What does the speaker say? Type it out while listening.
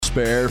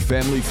Spare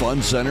Family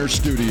Fun Center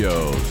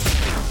Studios.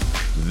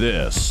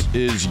 This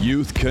is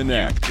Youth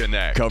Connect,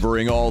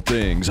 covering all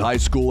things high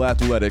school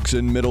athletics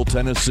in Middle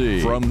Tennessee.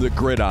 From the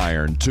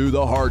gridiron to the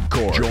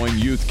hardcore. Join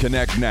Youth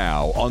Connect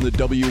now on the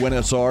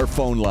WNSR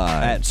phone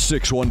line at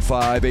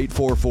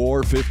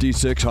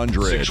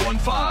 615-844-5600.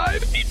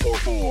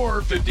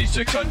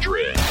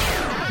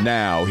 615-844-5600.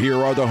 Now, here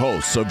are the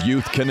hosts of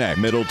Youth Connect,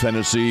 Middle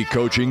Tennessee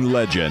coaching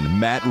legend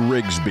Matt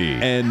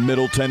Rigsby and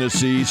Middle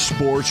Tennessee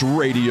sports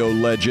radio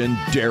legend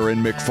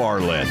Darren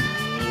McFarland.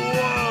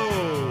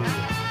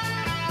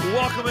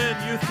 Welcome in,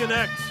 Youth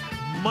Connect,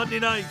 Monday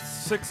nights,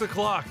 6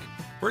 o'clock.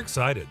 We're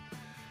excited.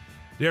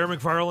 Darren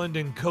McFarland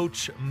and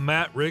Coach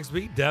Matt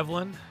Rigsby.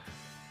 Devlin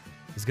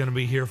is going to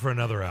be here for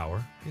another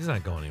hour. He's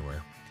not going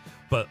anywhere.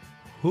 But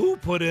who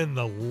put in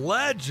the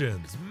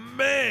legends?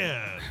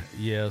 Man,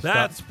 yeah,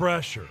 that's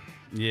pressure.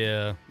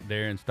 Yeah,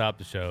 Darren, stop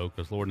the show,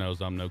 because Lord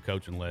knows I'm no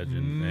coaching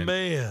legend. And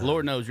Man.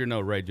 Lord knows you're no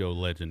radio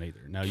legend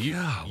either. Now,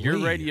 your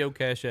radio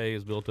cachet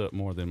is built up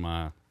more than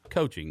my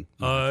coaching.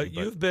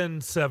 You've been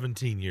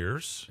 17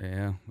 years.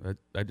 Yeah,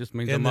 that just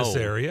means in I'm old. this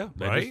area,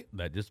 right?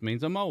 That just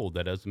means I'm old.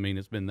 That doesn't mean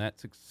it's been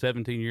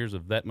 17 years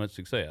of that much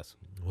success.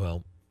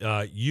 Well,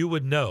 you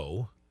would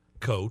know,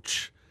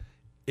 Coach,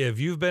 if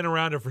you've been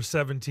around it for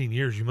 17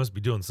 years, you must be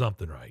doing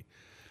something right.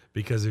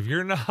 Because if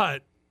you're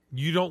not,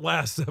 you don't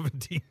last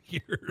 17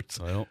 years.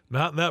 Well,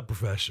 not in that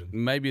profession.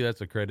 Maybe that's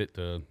a credit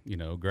to,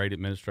 great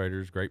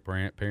administrators, great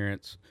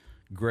parents,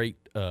 great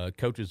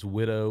coach's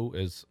widow,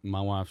 as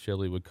my wife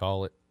Shelley would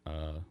call it,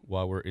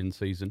 while we're in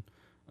season.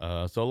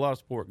 So a lot of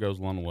support goes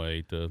along the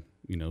way to,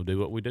 do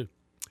what we do.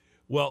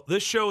 Well,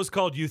 this show is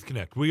called Youth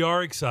Connect. We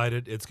are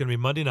excited. It's going to be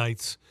Monday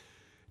nights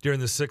during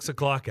the 6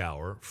 o'clock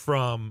hour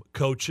from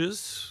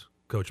coaches,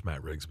 Coach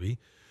Matt Rigsby,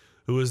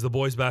 who is the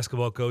boys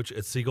basketball coach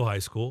at Siegel High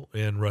School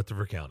in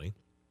Rutherford County,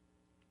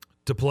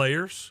 to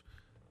players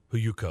who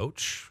you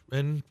coach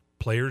and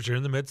players here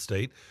in the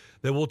mid-state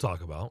that we'll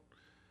talk about,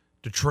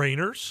 to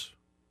trainers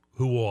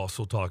who we'll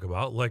also talk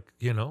about,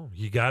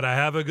 you got to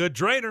have a good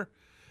trainer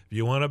if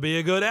you want to be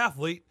a good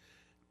athlete,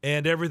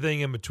 and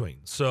everything in between.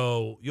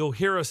 So you'll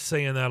hear us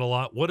saying that a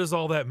lot. What does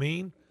all that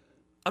mean?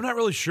 I'm not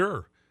really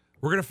sure.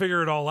 We're going to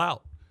figure it all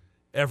out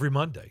every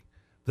Monday.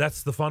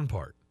 That's the fun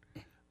part.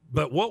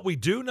 But what we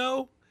do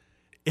know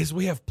is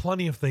we have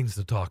plenty of things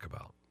to talk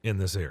about in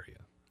this area.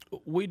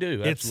 We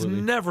do, absolutely.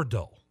 It's never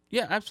dull.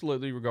 Yeah,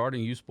 absolutely,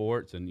 regarding youth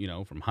sports and,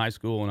 from high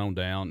school and on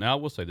down. Now, I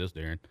will say this,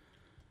 Darren.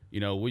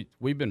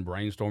 We've been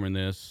brainstorming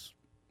this.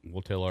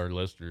 We'll tell our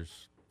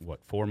listeners,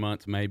 4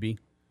 months maybe?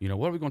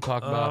 What are we going to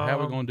talk about? How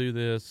are we going to do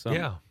this?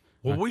 Yeah.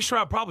 Well, we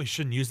probably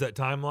shouldn't use that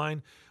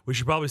timeline. We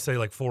should probably say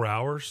 4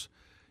 hours.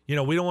 We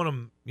don't want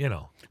them,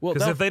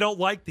 because if they don't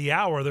like the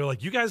hour, they're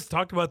like, you guys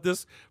talked about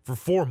this for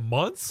 4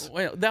 months?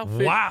 Well,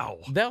 wow.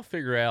 They'll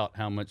figure out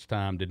how much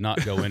time did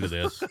not go into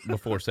this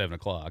before 7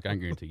 o'clock. I can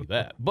guarantee you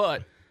that.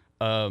 But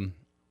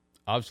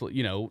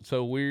obviously,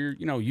 so we're,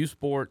 youth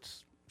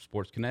sports,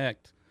 Sports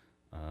Connect.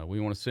 We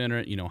want to center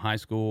it, high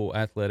school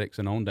athletics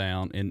and on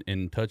down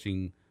and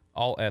touching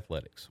all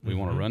athletics. We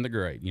want to run the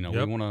grade. We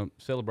want to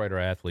celebrate our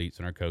athletes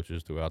and our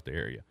coaches throughout the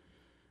area.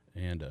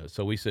 And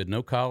so we said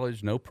no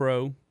college, no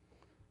pro.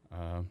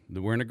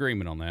 We're in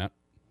agreement on that,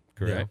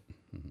 correct? Yeah.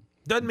 Mm-hmm.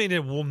 Doesn't mean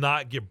it will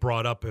not get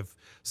brought up if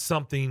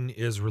something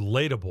is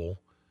relatable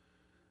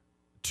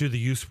to the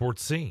youth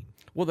sports scene.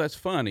 Well, that's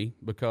funny,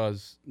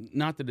 because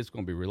not that it's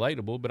going to be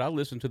relatable, but I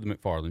listened to the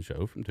McFarland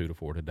Show from 2 to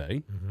 4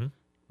 today,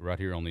 right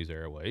here on these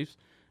airwaves.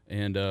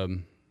 And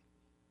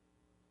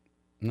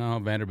no,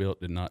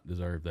 Vanderbilt did not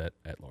deserve that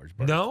at-large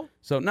berth. No?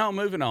 So, no,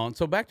 moving on.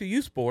 So, back to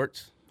youth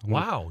sports.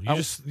 Wow.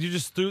 You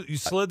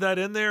slid that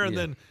in there and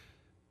then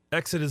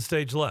exited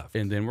stage left.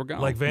 And then we're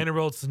gone. Like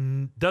Vanderbilt's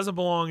doesn't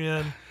belong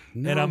in,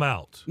 and I'm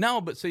out.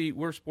 No, but see,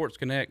 we're Sports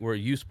Connect. We're a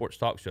youth sports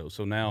talk show.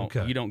 So now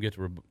you don't get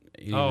to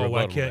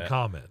I can't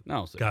comment.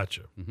 No, see.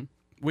 Gotcha. Mm-hmm.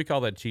 We call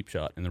that cheap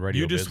shot in the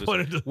radio business,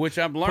 which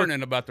I'm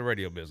learning about the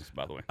radio business,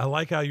 by the way. I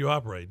like how you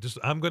operate.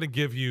 I'm going to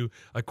give you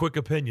a quick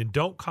opinion.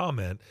 Don't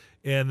comment,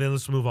 and then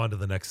let's move on to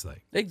the next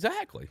thing.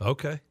 Exactly.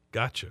 Okay,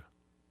 gotcha.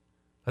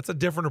 That's a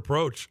different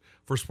approach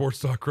for sports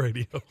talk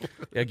radio.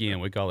 Again,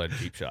 we call that a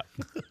cheap shot.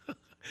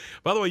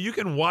 By the way, you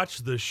can watch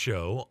this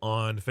show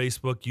on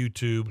Facebook,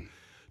 YouTube,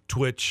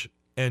 Twitch,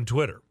 and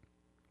Twitter.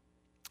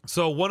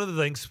 So one of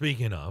the things,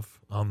 speaking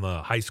of, on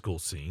the high school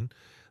scene,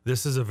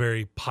 this is a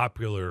very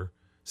popular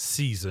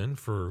season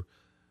for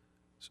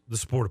the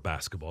sport of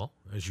basketball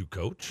as you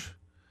coach.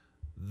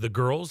 The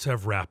girls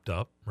have wrapped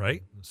up,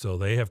 right? So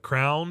they have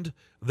crowned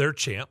their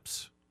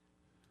champs.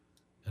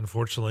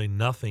 Unfortunately,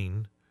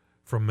 nothing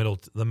from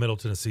the Middle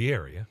Tennessee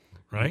area,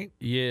 right?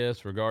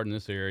 Yes, regarding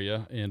this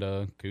area, and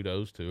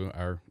kudos to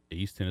our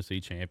East Tennessee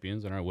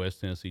champions and our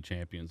West Tennessee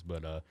champions.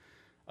 But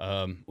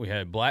we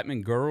had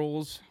Blackman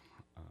girls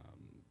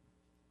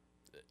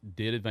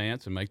did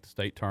advance and make the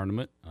state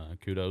tournament.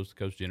 Kudos to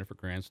Coach Jennifer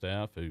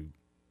Cranstaff, who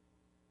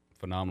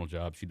phenomenal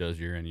job she does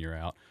year in, year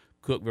out.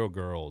 Cookeville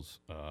girls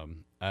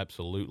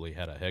absolutely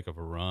had a heck of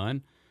a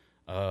run.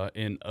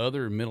 And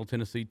other Middle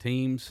Tennessee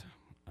teams,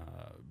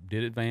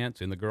 did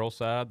advance in the girls'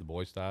 side. The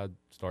boys' side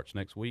starts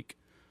next week,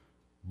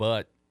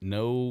 but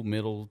no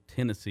Middle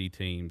Tennessee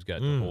teams got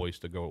to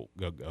hoist a gold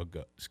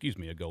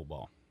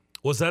ball.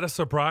 Was that a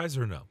surprise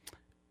or no?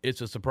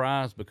 It's a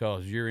surprise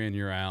because year in,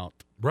 year out,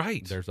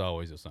 right? There's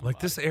always a somebody.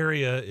 Like, this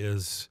area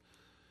is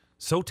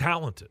so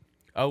talented.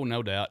 Oh,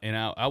 no doubt. And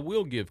I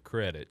will give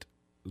credit.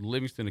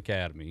 Livingston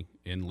Academy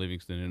in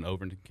Livingston and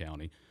Overton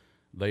County,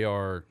 they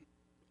are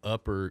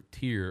upper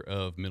tier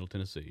of Middle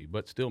Tennessee,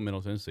 but still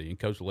Middle Tennessee. And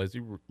Coach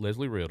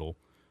Leslie Riddle,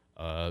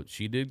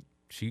 she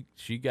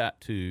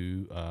got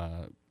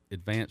to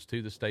advance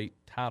to the state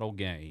title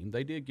game.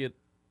 They did get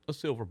a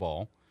silver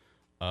ball,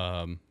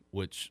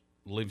 which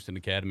Livingston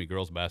Academy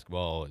girls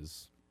basketball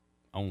is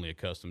only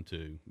accustomed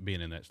to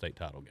being in that state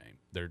title game.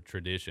 Their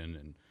tradition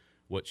and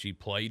what she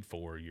played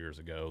for years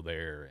ago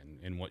there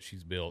and what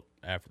she's built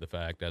after the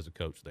fact as a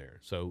coach there.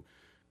 So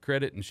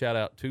credit and shout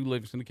out to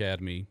Livingston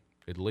Academy.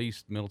 At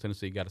least Middle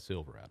Tennessee got a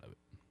silver out of it.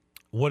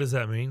 What does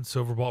that mean?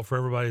 Silver ball for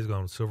everybody's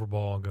going silver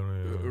ball. I'm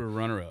going to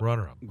runner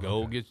up.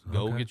 Go get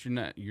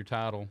your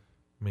title.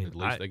 I mean, at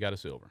least they got a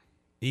silver.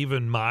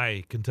 Even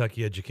my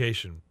Kentucky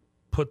education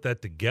put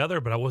that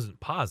together, but I wasn't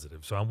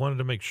positive, so I wanted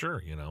to make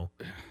sure.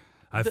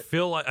 I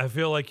feel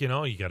like you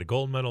got a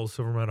gold medal,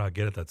 silver medal. I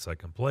get it. That's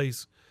second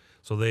place.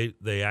 So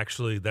they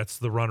actually, that's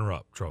the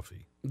runner-up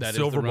trophy. That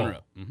silver is the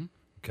runner-up. Mm-hmm.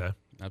 Okay.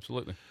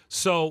 Absolutely.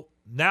 So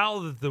now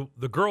that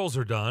the girls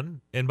are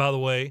done, and by the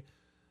way,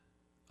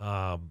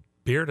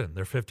 Bearden,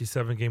 their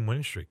 57-game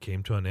winning streak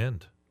came to an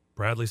end.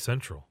 Bradley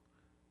Central,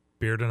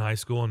 Bearden High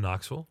School in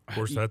Knoxville. Of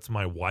course, that's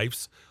my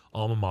wife's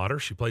alma mater.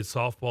 She played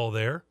softball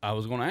there. I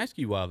was going to ask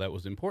you why that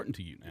was important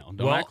to you now.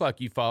 Don't act like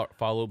you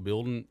follow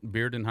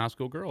Bearden High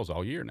School girls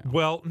all year now.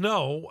 Well,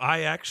 no,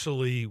 I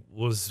actually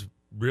was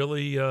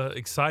really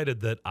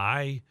excited that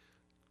I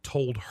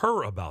told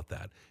her about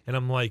that. And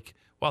I'm like,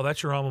 wow,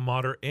 that's your alma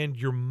mater, and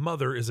your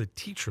mother is a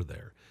teacher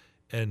there.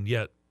 And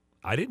yet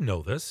I didn't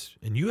know this,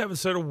 and you haven't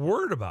said a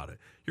word about it.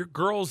 Your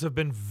girls have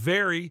been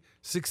very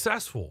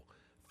successful.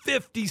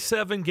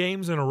 57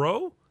 games in a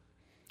row?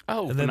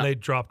 Oh, and then they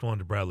dropped one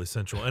to Bradley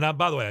Central. And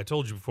by the way, I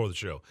told you before the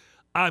show,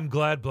 I'm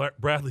glad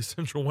Bradley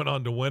Central went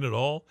on to win it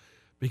all,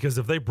 because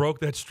if they broke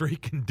that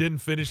streak and didn't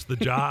finish the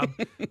job,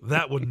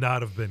 that would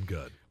not have been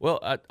good. Well,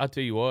 I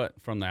tell you what,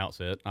 from the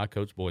outset, I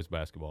coach boys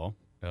basketball,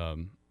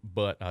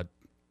 but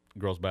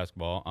girls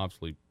basketball,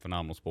 obviously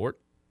phenomenal sport,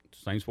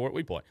 same sport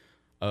we play.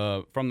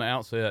 From the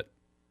outset,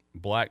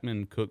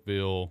 Blackman,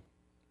 Cookeville,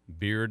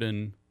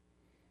 Bearden,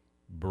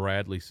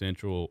 Bradley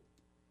Central,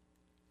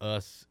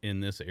 us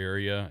in this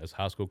area as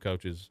high school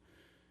coaches,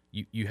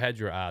 you had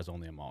your eyes on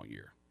them all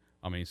year.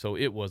 I mean, so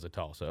it was a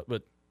toss-up.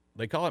 But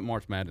they call it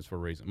March Madness for a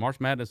reason. March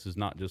Madness is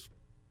not just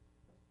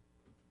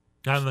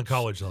not on the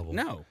college level.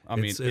 No. I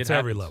mean, it's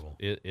every level.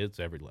 It's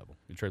every level.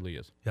 It truly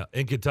is. Yeah.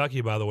 In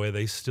Kentucky, by the way,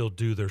 they still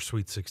do their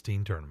Sweet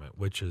 16 tournament,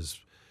 which is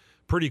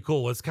pretty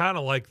cool. It's kind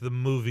of like the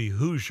movie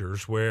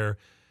Hoosiers, where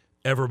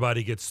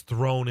everybody gets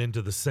thrown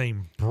into the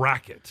same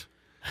bracket.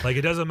 Like,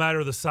 it doesn't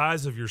matter the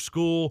size of your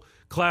school,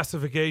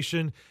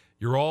 classification,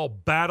 you're all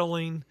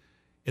battling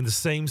in the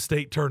same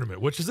state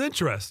tournament, which is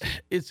interesting.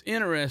 It's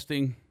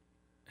interesting.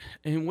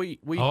 And we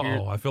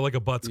hear, I feel like a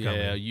butt's coming.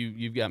 Yeah,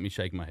 you've got me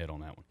shaking my head on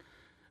that one.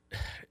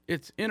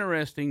 It's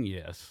interesting,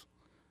 yes.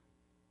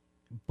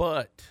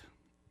 But,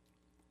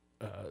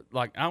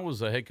 like, I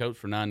was a head coach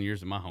for 9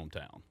 years in my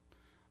hometown.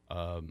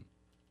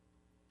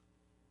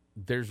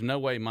 There's no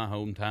way my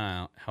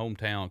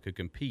hometown could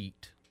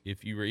compete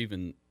if you were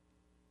even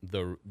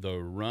the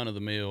run of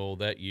the mill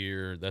that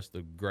year. That's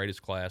the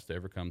greatest class to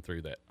ever come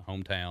through that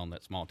hometown,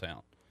 that small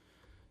town.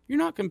 You're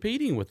not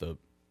competing with a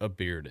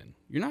Bearden.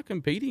 You're not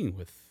competing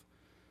with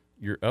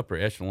your upper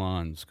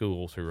echelon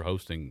schools who are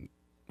hosting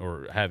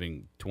or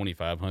having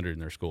 2,500 in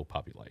their school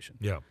population.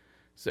 Yeah.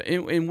 So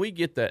and we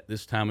get that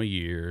this time of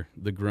year,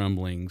 the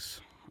grumblings,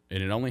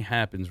 and it only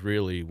happens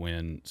really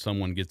when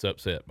someone gets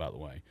upset, by the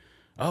way.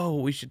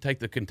 Oh, we should take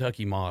the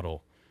Kentucky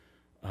model.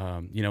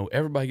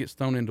 Everybody gets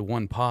thrown into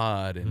one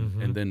pod,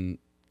 and then,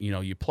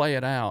 you play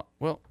it out.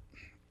 Well,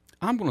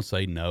 I'm going to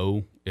say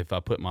no if I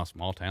put my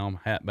small town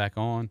hat back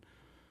on,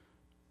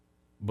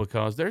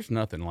 because there's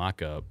nothing like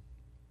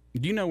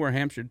do you know where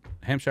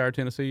Hampshire,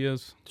 Tennessee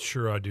is?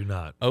 Sure, I do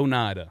not.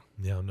 Oneida.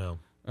 Yeah, no.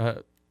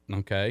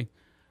 Okay.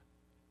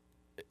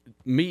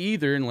 Me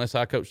either, unless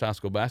I coached high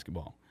school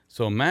basketball.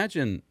 So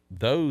imagine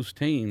those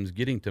teams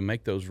getting to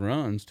make those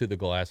runs to the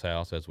Glass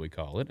House, as we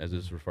call it, as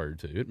it's referred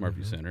to at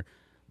Murphy Center.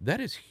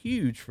 That is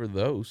huge for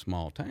those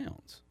small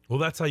towns. Well,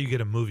 that's how you get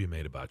a movie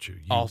made about you.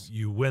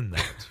 You win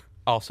that.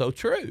 Also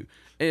true.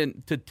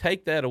 And to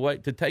take that away,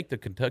 to take the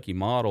Kentucky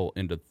model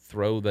and to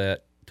throw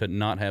that, to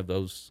not have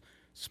those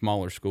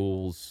smaller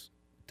schools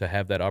to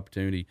have that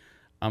opportunity,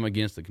 I'm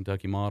against the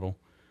Kentucky model.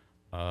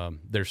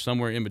 There's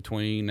somewhere in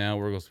between now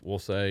where we'll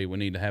say we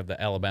need to have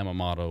the Alabama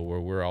model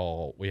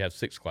where we have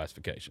 6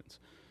 classifications.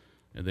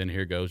 And then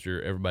here goes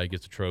your everybody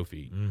gets a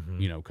trophy,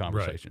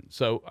 conversation. Right.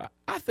 So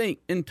I think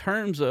in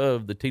terms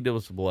of the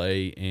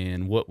TWSAA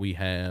and what we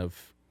have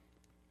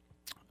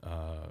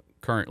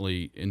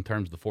currently in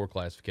terms of the 4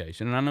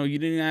 classification. And I know you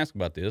didn't ask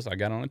about this. I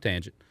got on a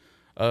tangent.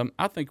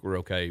 I think we're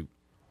okay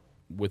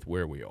with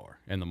where we are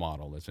and the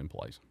model that's in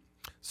place.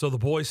 So the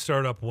boys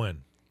start up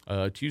when?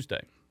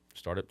 Tuesday.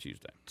 Start up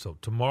Tuesday. So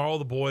tomorrow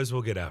the boys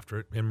will get after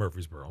it in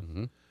Murfreesboro.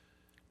 Mm-hmm.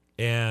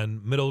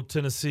 And Middle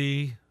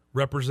Tennessee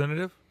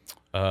representative?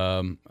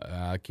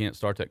 I can't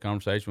start that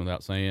conversation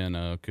without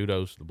saying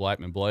kudos to the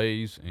Blackman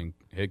Blaze and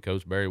head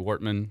coach Barry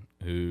Wortman,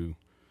 who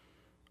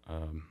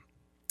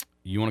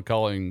you want to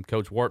call him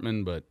Coach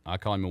Wortman, but I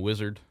call him a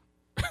wizard.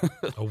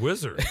 A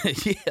wizard?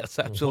 Yes,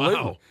 absolutely.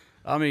 Wow.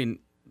 I mean,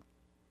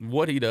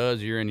 what he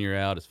does year in, year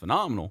out is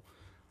phenomenal.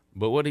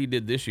 But what he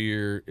did this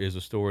year is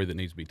a story that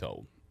needs to be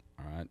told.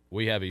 All right.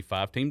 We have a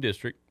 5-team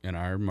district in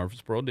our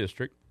Murfreesboro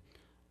district.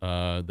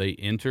 They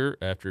enter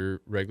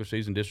after regular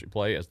season district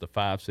play as the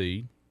 5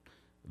 seed.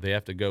 They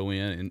have to go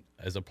in and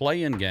as a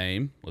play-in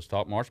game. Let's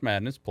talk March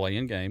Madness,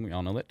 play-in game. We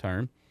all know that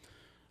term.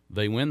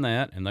 They win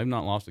that, and they've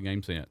not lost a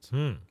game since.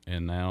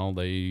 And now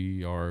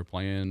they are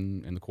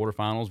playing in the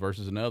quarterfinals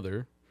versus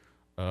another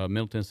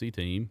Middle Tennessee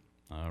team,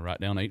 right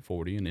down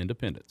 840 in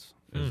Independence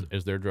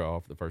as their draw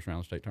for the first round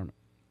of the state tournament.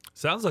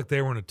 Sounds like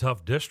they were in a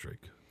tough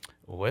district.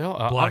 Well,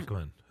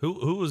 Blackman.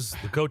 Who was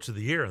the coach of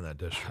the year in that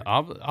district?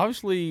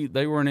 Obviously,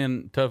 they weren't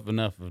in tough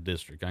enough of a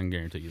district. I can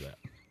guarantee you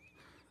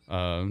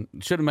that.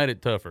 Should have made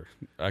it tougher.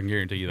 I can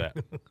guarantee you that.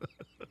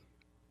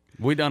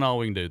 We done all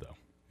we can do, though.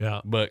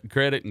 Yeah. But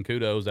credit and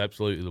kudos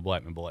absolutely to the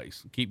Blackman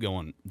Blaze. Keep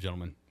going,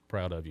 gentlemen.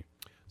 Proud of you.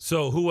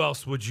 So who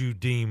else would you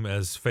deem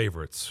as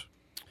favorites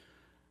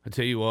I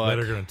tell you what. that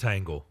are going to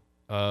tangle?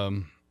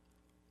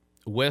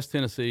 West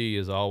Tennessee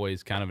is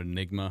always kind of an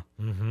enigma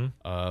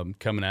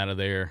coming out of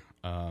there.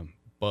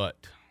 But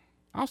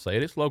I'll say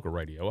it. It's local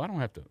radio. I don't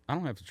have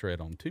to tread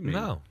on too many.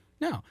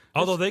 No.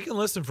 Although they can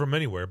listen from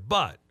anywhere,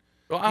 but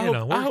Well,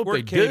 I hope we're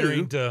they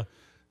catering do.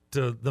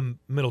 to the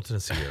Middle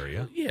Tennessee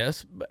area.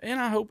 Yes, and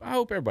I hope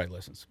everybody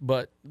listens.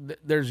 But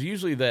there's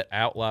usually that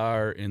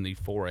outlier in the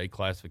 4A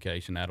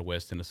classification out of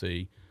West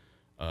Tennessee.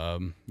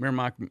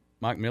 Remember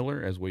Mike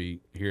Miller, as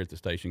we here at the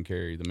station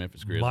carry the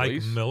Memphis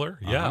Grizzlies? Mike Miller,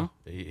 yeah.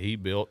 He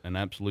built an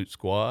absolute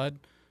squad.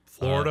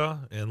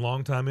 Florida and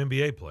longtime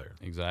NBA player.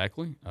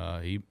 Exactly.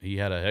 He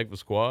had a heck of a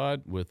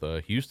squad with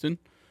Houston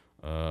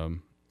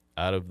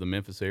out of the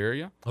Memphis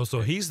area. Oh,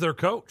 so he's their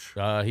coach.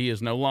 He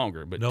is no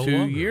longer. But No 2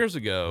 longer. years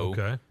ago,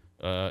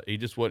 Okay. he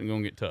just wasn't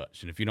going to get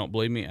touched. And if you don't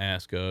believe me,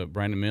 ask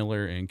Brandon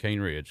Miller and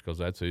Cane Ridge, because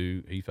that's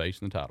who he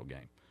faced in the title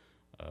game.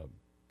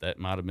 That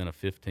might have been a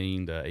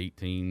 15 to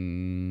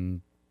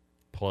 18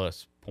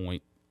 plus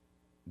point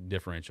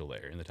differential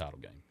there in the title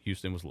game.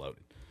 Houston was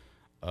loaded.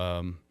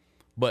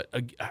 But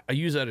I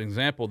use that as an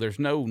example. There's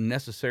no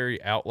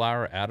necessary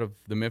outlier out of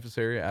the Memphis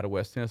area, out of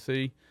West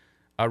Tennessee.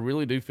 I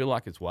really do feel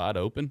like it's wide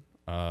open.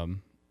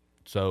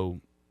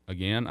 So,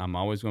 again, I'm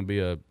always going to be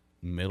a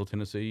Middle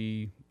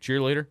Tennessee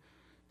cheerleader.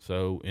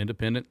 So,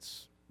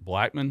 Independence,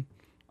 Blackman,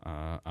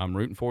 I'm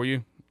rooting for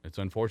you. It's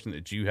unfortunate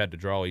that you had to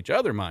draw each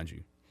other, mind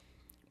you.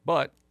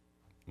 But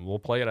we'll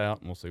play it out,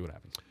 and we'll see what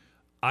happens.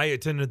 I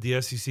attended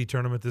the SEC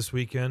tournament this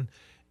weekend,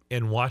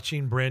 and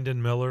watching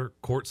Brandon Miller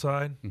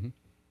courtside,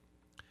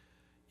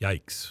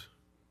 yikes.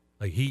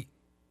 Like,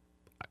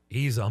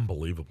 he's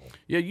unbelievable.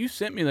 Yeah, you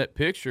sent me that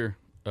picture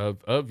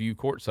of you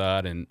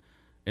courtside,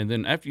 and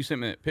then after you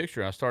sent me that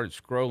picture, I started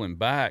scrolling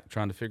back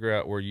trying to figure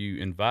out where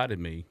you invited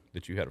me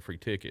that you had a free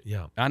ticket.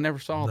 Yeah. I never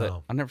saw that.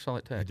 No. I never saw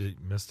that You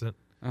text. missed it?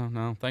 Oh,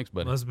 no. Thanks,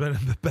 buddy. Must have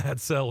been in the bad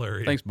sell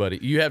area. Thanks, buddy.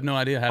 You have no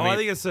idea how Oh, many. I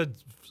think it said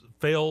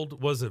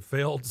failed. Was it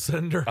failed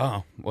sender?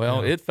 Oh,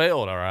 well, it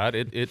failed, all right.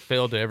 It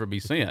failed to ever be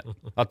sent.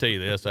 I'll tell you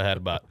this. I had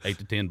about 8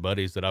 to 10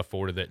 buddies that I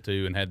forwarded that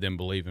to and had them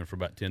believing for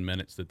about 10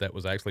 minutes that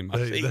was actually my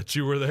seat. That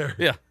you were there.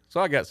 Yeah, so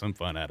I got some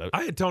fun out of it.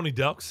 I had Tony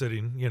Delk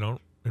sitting,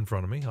 in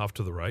front of me, off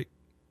to the right.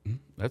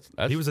 That's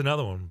He was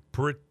another one,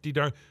 pretty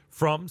darn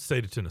from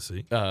state of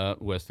Tennessee.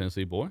 West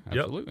Tennessee boy.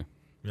 Absolutely.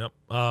 Yep.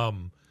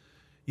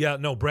 Yeah.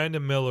 No.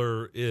 Brandon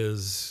Miller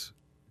is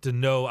to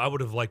know. I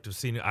would have liked to have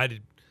seen it. I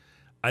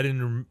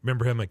didn't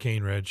remember him at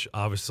Cane Ridge.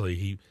 Obviously,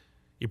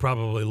 he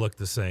probably looked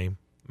the same.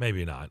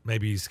 Maybe not.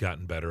 Maybe he's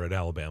gotten better at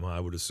Alabama, I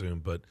would assume.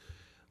 But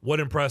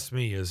what impressed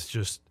me is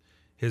just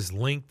his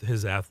length,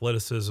 his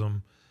athleticism,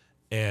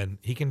 and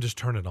he can just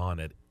turn it on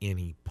at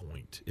any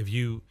point.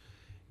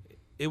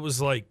 It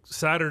was like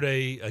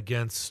Saturday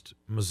against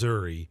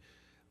Missouri.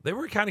 They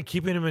were kind of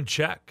keeping him in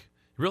check.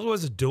 He really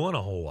wasn't doing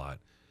a whole lot.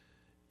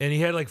 And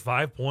he had like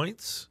 5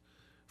 points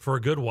for a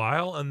good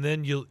while, and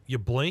then you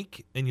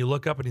blink and you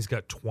look up and he's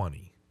got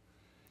 20.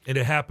 And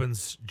it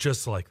happens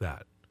just like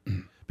that.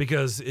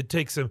 Because it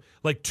takes him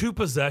like 2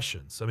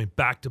 possessions. I mean,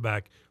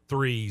 back-to-back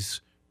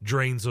threes,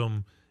 drains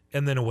them,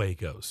 and then away he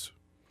goes.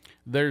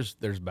 There's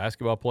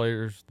basketball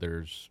players.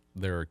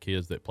 There are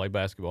kids that play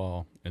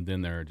basketball, and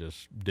then there are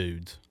just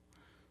dudes.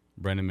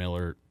 Brandon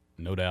Miller,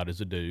 no doubt,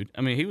 is a dude.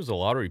 I mean, he was a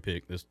lottery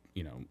pick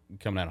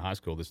coming out of high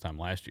school this time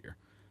last year,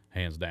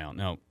 hands down.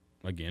 Now,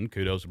 again,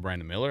 kudos to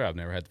Brandon Miller. I've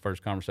never had the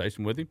first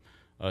conversation with him.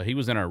 He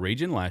was in our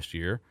region last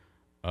year.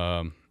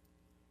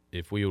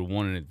 If we would have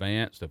won in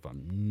advance, if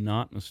I'm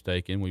not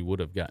mistaken, we would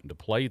have gotten to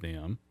play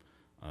them.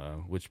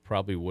 which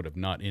probably would have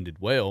not ended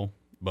well.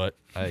 But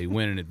a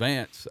win in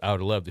advance, I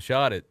would have loved a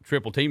shot at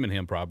triple teaming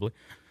him probably.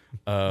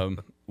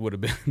 Would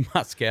have been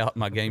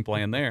my game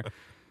plan there.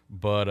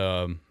 But,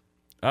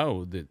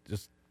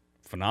 just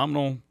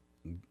phenomenal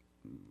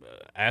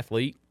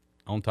athlete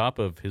on top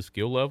of his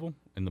skill level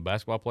and the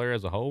basketball player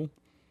as a whole.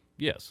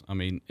 Yes, I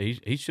mean,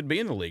 he should be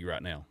in the league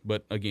right now.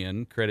 But,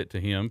 again, credit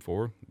to him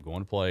for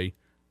going to play,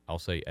 I'll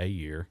say, a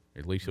year.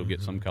 At least he'll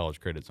get some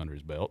college credits under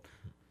his belt.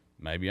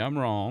 Maybe I'm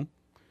wrong.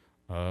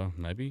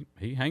 Maybe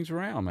he hangs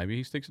around. Maybe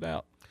he sticks it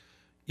out.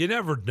 You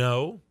never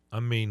know. I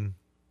mean,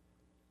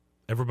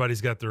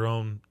 everybody's got their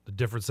own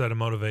different set of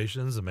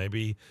motivations, and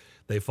maybe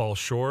they fall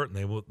short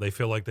and they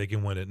feel like they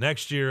can win it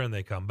next year and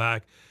they come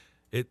back.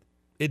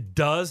 It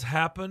does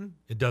happen.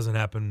 It doesn't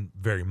happen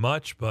very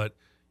much, but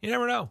you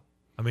never know.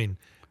 I mean,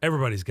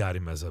 everybody's got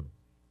him as a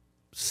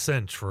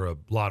cinch for a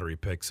lottery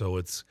pick, so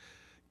it's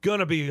going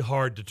to be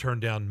hard to turn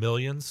down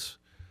millions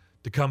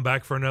to come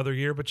back for another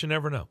year, but you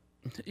never know.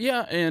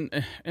 Yeah,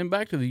 and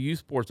back to the youth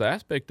sports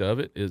aspect of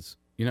it is,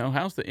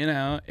 how's the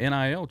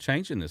NIL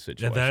changing this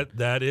situation? Yeah,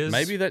 that is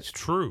maybe that's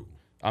true.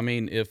 I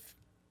mean, if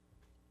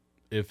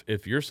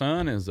your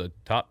son is a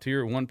top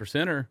tier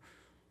 1%er,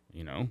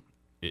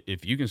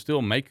 if you can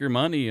still make your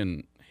money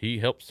and he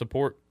helps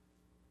support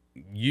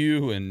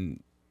you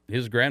and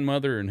his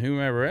grandmother and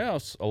whomever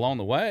else along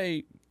the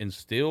way and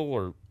still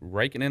are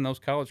raking in those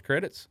college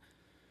credits,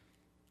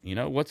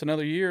 what's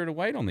another year to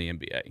wait on the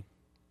NBA?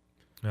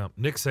 Now,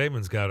 Nick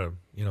Saban's got a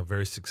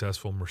very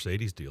successful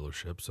Mercedes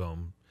dealership, so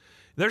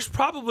there's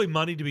probably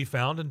money to be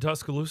found in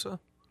Tuscaloosa.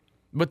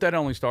 But that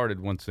only started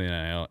once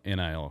the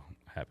NIL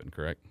happened,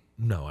 correct?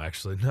 No,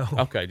 actually, no.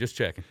 Okay, just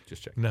checking.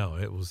 No,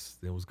 it was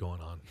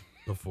going on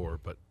before,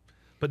 but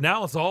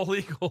now it's all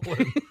legal.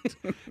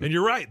 And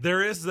you're right,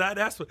 there is that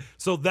aspect.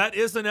 So that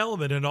is an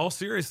element in all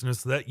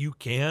seriousness that you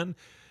can.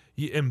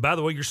 And by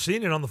the way, you're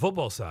seeing it on the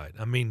football side.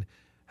 I mean,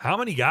 how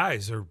many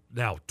guys are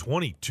now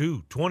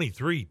 22,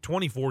 23,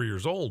 24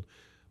 years old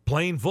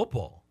playing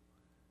football?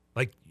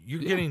 Like,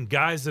 you're getting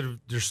guys that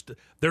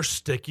they're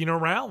sticking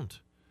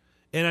around.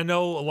 And I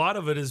know a lot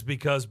of it is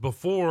because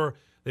before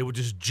they would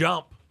just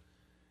jump.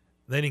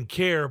 They didn't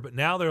care, but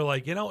now they're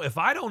like, if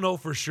I don't know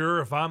for sure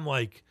if I'm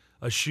like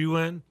a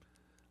shoe-in,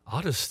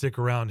 I'll just stick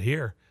around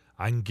here.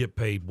 I can get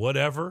paid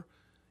whatever,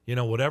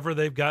 whatever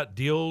they've got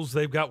deals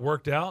they've got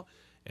worked out,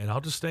 and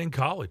I'll just stay in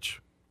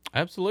college.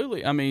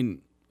 Absolutely. I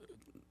mean,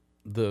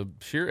 the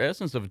sheer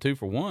essence of a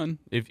 2-for-1,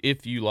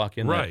 if you lock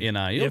in that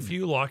NIL. If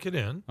you lock it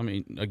in. I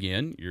mean,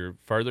 again, you're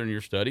furthering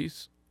your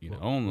studies,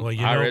 on well,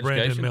 higher education.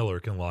 Brandon Miller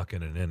can lock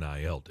in an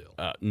NIL deal.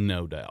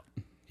 No doubt.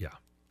 Yeah.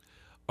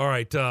 All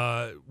right,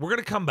 we're going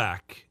to come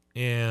back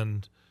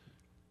and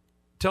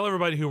tell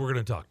everybody who we're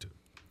going to talk to.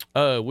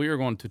 We are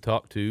going to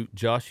talk to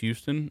Josh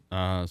Houston.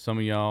 Some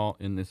of y'all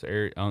in this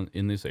area, on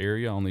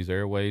these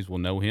airways, will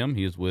know him.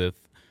 He is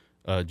with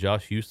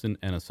Josh Houston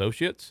and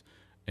Associates,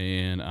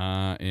 and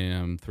I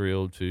am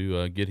thrilled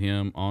to get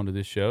him onto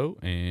this show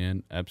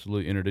and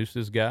absolutely introduce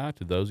this guy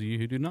to those of you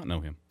who do not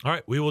know him. All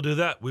right, we will do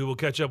that. We will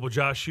catch up with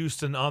Josh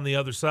Houston on the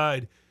other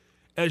side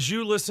as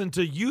you listen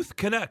to Youth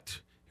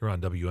Connect here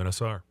on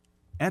WNSR.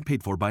 Ad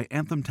paid for by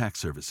Anthem Tax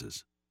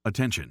Services.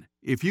 Attention,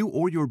 if you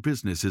or your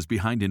business is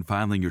behind in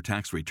filing your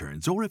tax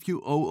returns, or if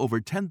you owe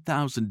over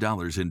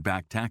 $10,000 in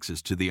back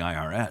taxes to the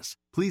IRS,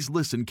 please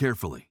listen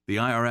carefully. The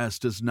IRS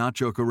does not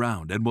joke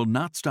around and will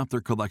not stop their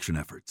collection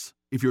efforts.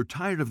 If you're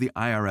tired of the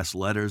IRS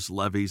letters,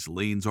 levies,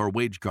 liens, or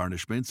wage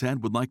garnishments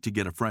and would like to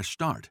get a fresh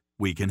start,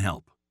 we can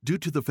help. Due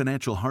to the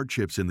financial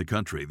hardships in the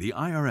country, the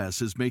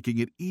IRS is making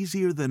it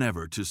easier than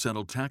ever to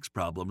settle tax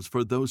problems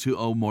for those who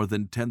owe more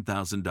than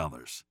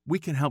 $10,000. We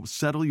can help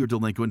settle your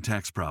delinquent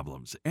tax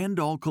problems,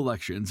 end all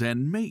collections,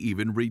 and may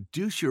even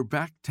reduce your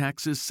back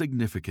taxes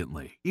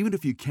significantly. Even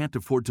if you can't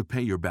afford to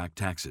pay your back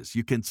taxes,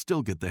 you can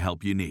still get the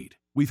help you need.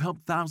 We've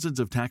helped thousands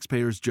of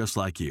taxpayers just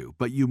like you,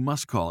 but you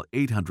must call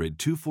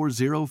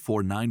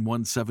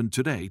 800-240-4917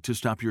 today to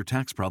stop your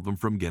tax problem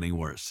from getting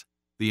worse.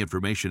 The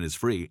information is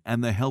free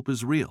and the help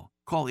is real.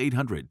 Call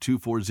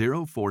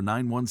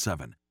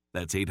 800-240-4917.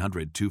 That's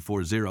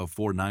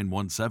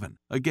 800-240-4917.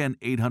 Again,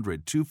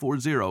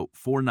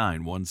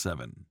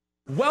 800-240-4917.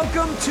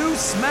 Welcome to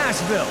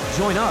Smashville.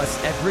 Join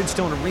us at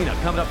Bridgestone Arena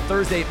coming up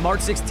Thursday, March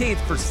 16th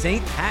for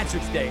St.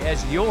 Patrick's Day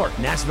as your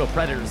Nashville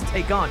Predators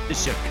take on the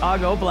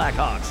Chicago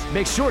Blackhawks.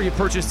 Make sure you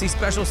purchase the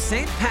special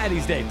St.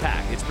 Patty's Day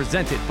pack. It's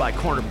presented by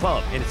Corner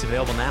Pub, and it's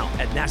available now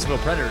at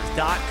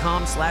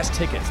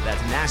NashvillePredators.com/tickets.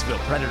 That's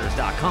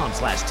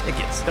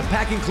NashvillePredators.com/tickets. The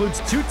pack includes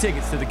 2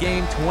 tickets to the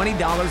game,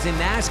 $20 in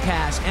Nash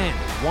cash, and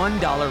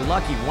 $1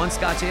 lucky 1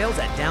 Scotch ales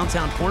at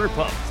Downtown Corner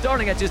Pub,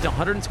 starting at just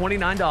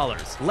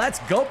 $129. Let's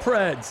go,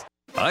 Preds!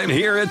 I'm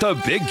here at the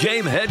Big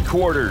Game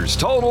headquarters.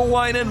 Total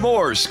Wine &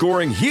 More,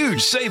 scoring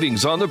huge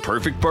savings on the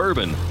perfect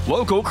bourbon.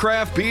 Local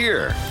craft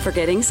beer.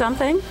 Forgetting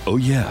something? Oh,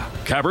 yeah.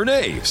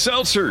 Cabernet,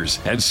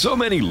 seltzers, and so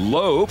many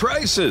low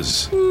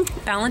prices.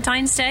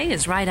 Valentine's Day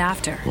is right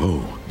after.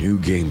 Whoa, new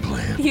game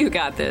plan. You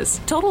got this.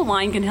 Total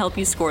Wine can help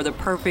you score the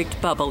perfect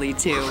bubbly,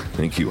 too.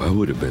 Thank you. I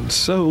would have been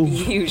so...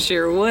 You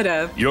sure would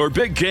have. Your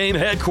Big Game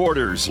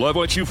headquarters. Love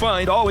what you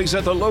find, always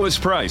at the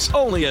lowest price.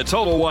 Only at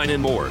Total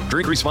Wine & More.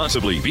 Drink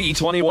responsibly.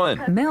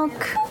 B21.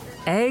 Milk,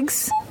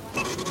 eggs,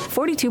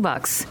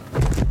 $42.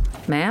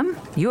 Ma'am,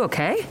 you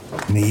okay?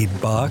 Need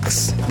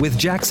bucks? With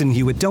Jackson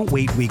Hewitt, don't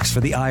wait weeks for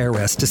the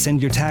IRS to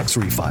send your tax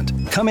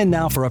refund. Come in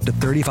now for up to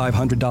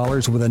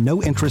 $3,500 with a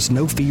no-interest,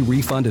 no-fee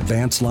refund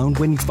advance loan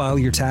when you file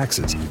your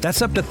taxes.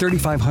 That's up to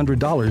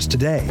 $3,500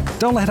 today.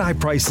 Don't let high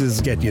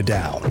prices get you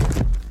down.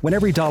 When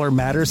every dollar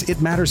matters,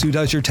 it matters who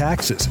does your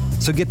taxes.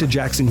 So get to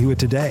Jackson Hewitt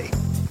today.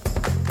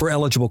 For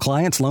eligible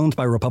clients, loans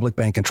by Republic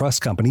Bank and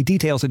Trust Company.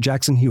 Details at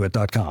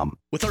jacksonhewitt.com.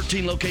 With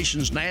 13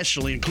 locations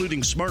nationally,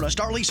 including Smyrna,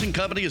 Star Leasing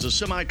Company is a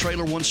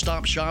semi-trailer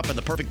one-stop shop and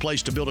the perfect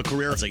place to build a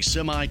career as a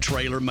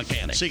semi-trailer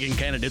mechanic. Seeking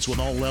candidates with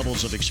all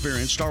levels of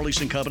experience, Star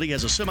Leasing Company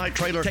has a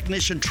semi-trailer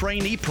technician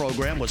trainee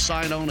program with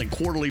sign-on and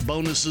quarterly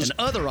bonuses and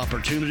other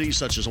opportunities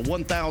such as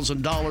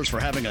 $1,000 for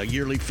having a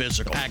yearly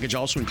physical. Package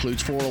also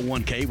includes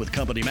 401k with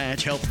company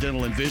match, health,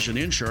 dental, and vision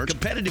insurance,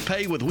 competitive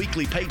pay with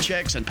weekly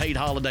paychecks, and paid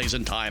holidays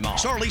and time off.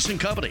 Star Leasing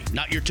Company,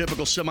 not your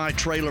typical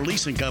semi-trailer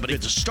leasing company.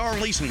 It's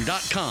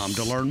starleasing.com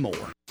to learn more.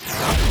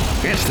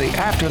 It's the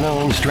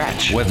afternoon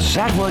stretch with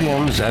Zach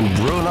Williams and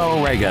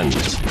Bruno Reagan.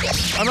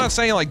 I'm not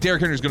saying like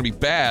Derrick Henry's going to be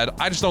bad.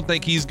 I just don't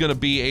think he's going to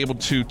be able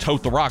to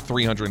tote the rock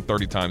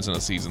 330 times in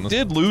a season. He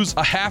did lose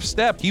a half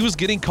step. He was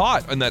getting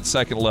caught in that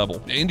second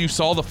level, and you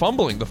saw the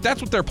fumbling. If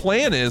that's what their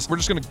plan is, we're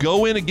just going to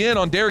go in again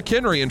on Derrick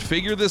Henry and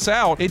figure this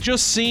out. It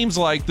just seems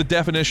like the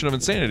definition of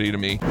insanity to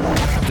me.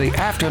 The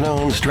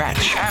afternoon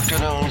stretch.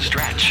 Afternoon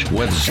stretch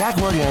with Zach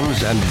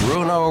Williams and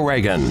Bruno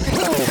Reagan.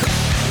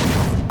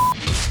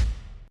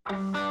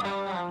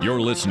 You're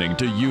listening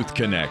to Youth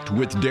Connect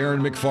with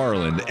Darren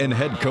McFarland and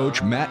head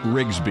coach Matt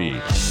Rigsby.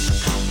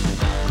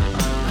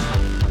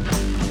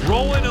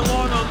 Rolling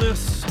along on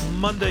this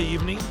Monday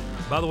evening.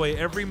 By the way,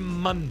 every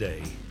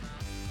Monday,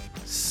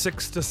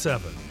 6 to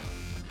 7,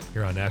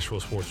 here on Nashville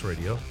Sports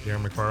Radio.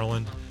 Darren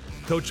McFarland,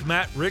 Coach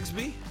Matt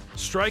Rigsby,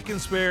 Strike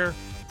and Spare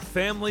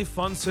Family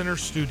Fun Center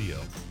Studio.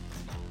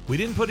 We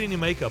didn't put any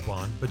makeup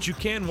on, but you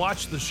can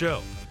watch the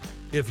show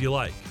if you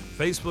like.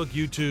 Facebook,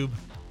 YouTube,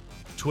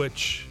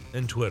 Twitch,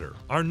 and Twitter.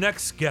 Our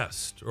next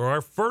guest, or our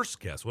first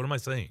guest, what am I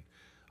saying?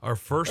 Our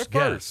first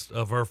guest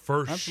of our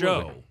first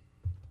show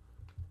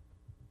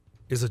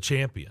is a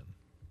champion.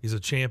 He's a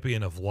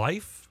champion of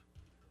life.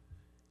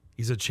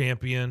 He's a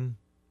champion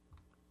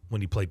when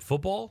he played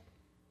football.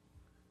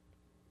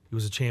 He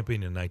was a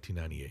champion in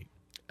 1998.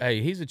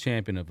 Hey, he's a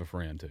champion of a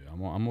friend too. I'm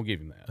gonna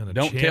give him that.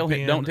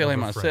 Don't tell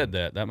him I said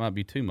that. That might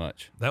be too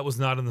much. That was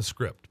not in the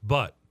script,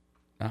 but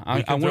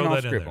I went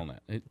off script on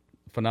that.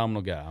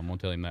 Phenomenal guy. I'm going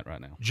to tell him that right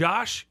now.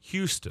 Josh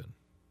Houston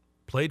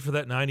played for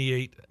that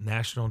 98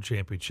 national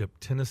championship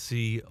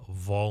Tennessee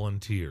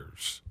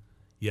Volunteers.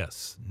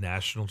 Yes,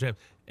 national champ.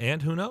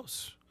 And who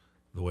knows?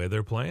 The way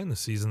they're playing, the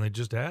season they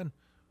just had,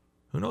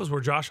 who knows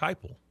where Josh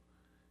Heupel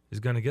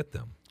is going to get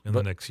them in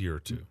the next year or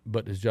two.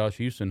 But does Josh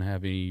Houston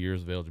have any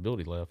years of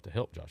eligibility left to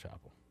help Josh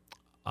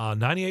Heupel?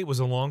 98 was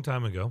a long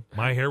time ago.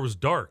 My hair was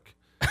dark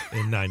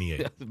in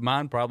 98.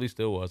 Mine probably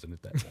still wasn't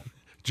at that point.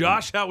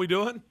 Josh, how we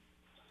doing?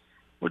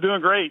 We're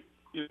doing great,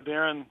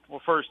 Darren. Well,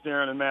 first,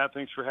 Darren and Matt,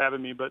 thanks for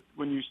having me. But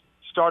when you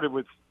started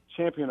with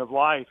Champion of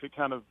Life, it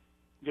kind of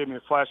gave me a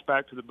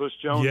flashback to the Bush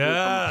Jones.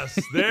 Yes,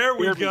 there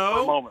we go. For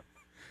a moment.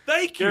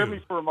 Thank you. Scared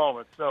me for a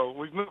moment. So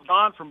we've moved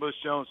on from Bush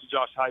Jones to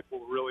Josh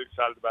Heupel. We're really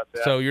excited about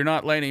that. So you're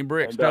not laying any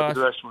bricks, Josh?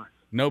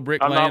 No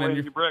brick laying? I'm not laying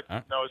any brick.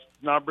 Huh? No, it's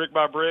not brick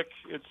by brick.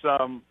 It's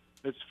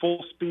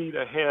full speed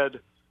ahead,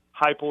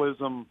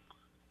 Heupelism,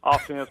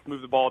 offense,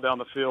 move the ball down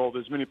the field,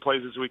 as many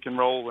plays as we can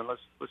roll, and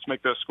let's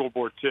make that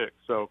scoreboard tick.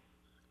 So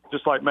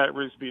just like Matt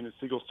Rigsby and his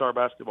Eagle Star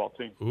basketball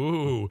team.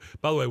 Ooh,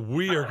 by the way,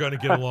 we are going to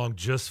get along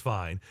just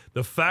fine.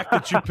 The fact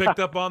that you picked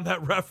up on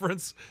that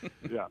reference,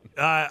 yeah,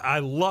 I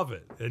love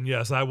it. And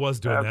yes, I was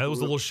doing that. It was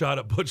a little shot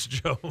at Butch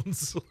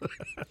Jones,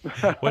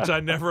 which I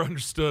never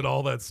understood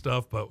all that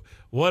stuff, but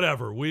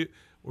whatever. We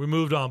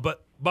moved on.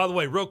 But by the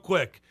way, real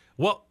quick,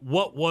 what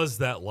was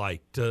that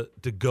like to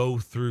go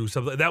through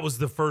something? That was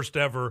the first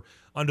ever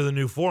under the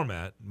new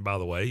format, by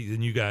the way,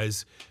 and you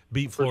guys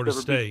beat Florida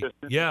State.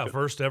 Yeah,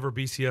 first ever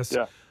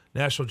BCS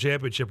national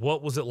championship.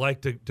 What was it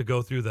like to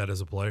go through that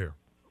as a player?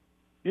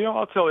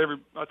 I'll tell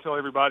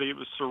everybody it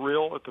was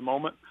surreal at the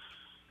moment.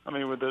 I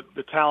mean, with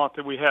the talent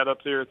that we had up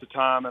there at the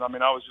time, and I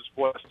mean, I was just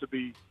blessed to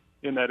be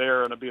in that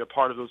era and to be a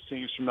part of those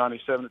teams from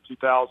 97 to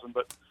 2000.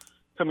 But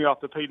coming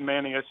off the Peyton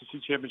Manning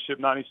SEC Championship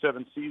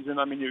 97 season,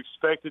 I mean, you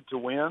expected to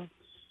win.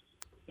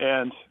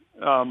 And,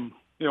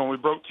 when we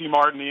broke T.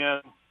 Martin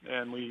in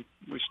and we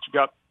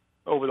got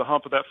over the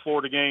hump of that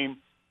Florida game,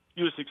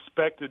 you just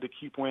expected to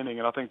keep winning.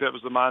 And I think that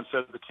was the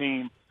mindset of the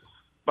team.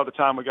 by the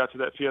time we got to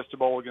that Fiesta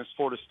Bowl against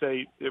Florida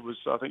State, it was,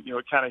 I think, it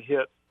kind of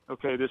hit,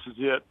 okay, this is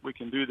it. We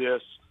can do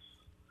this.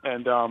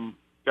 And,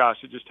 gosh,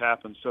 it just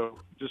happened. So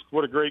just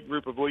what a great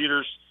group of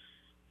leaders.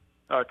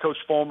 Coach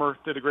Fulmer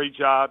did a great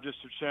job just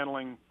of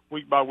channeling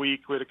week by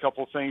week. We had a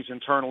couple of things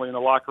internally in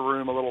the locker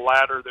room, a little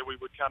ladder that we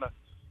would kind of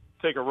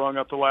take a rung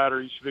up the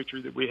ladder each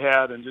victory that we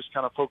had, and just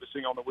kind of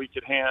focusing on the week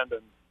at hand.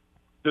 And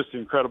just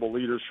incredible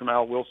leaders from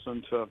Al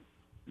Wilson to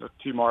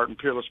T. Martin,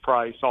 Peerless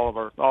Price, all of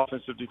our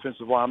offensive,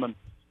 defensive linemen.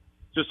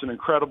 Just an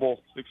incredible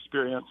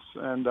experience.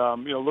 And,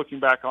 looking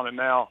back on it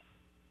now,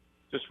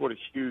 just what a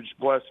huge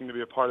blessing to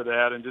be a part of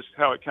that, and just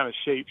how it kind of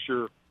shapes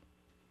your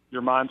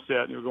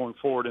mindset and you're going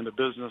forward into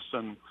business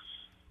and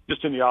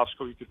just any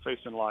obstacle you could face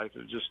in life.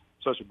 It's just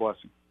such a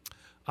blessing.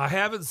 I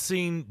haven't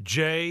seen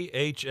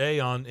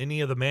JHA on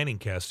any of the Manning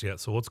casts yet,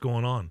 so what's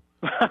going on?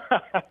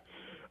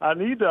 I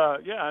need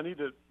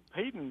to.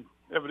 Peyton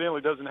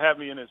evidently doesn't have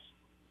me in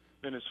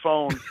his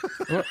phone.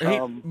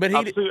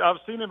 I've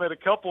seen him at a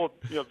couple of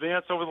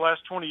events over the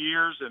last 20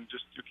 years, and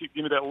just keep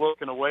giving me that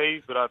look and a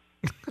wave. But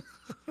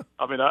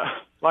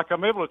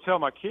I'm able to tell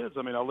my kids.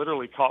 I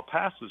literally caught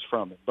passes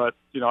from it. But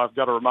I've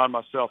got to remind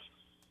myself.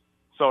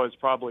 So it's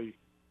probably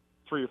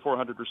 300 or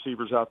 400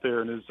 receivers out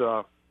there in his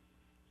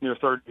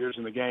 30 years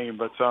in the game.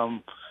 But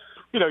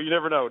you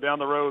never know. Down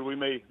the road,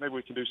 maybe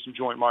we can do some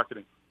joint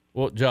marketing.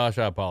 Well, Josh,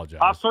 I apologize.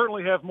 I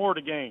certainly have more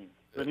to gain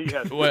than he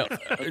has. Well,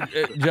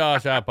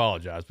 Josh, I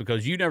apologize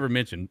because you never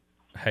mentioned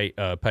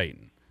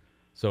Peyton.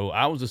 So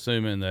I was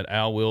assuming that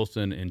Al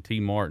Wilson and T.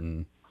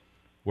 Martin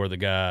were the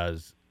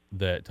guys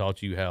that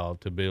taught you how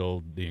to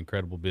build the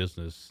incredible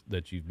business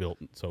that you've built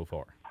so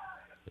far.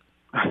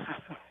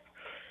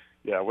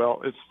 Yeah,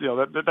 well, it's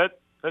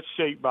that's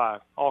shaped by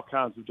all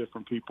kinds of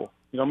different people.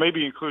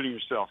 Maybe including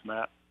yourself,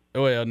 Matt.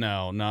 Well,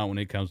 no, not when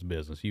it comes to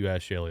business. You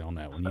ask Shelly on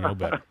that one. You know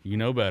better. You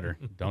know better.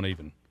 Don't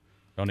even.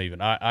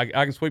 I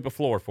can sweep a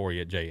floor for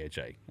you at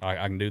JHA.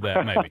 I can do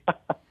that maybe.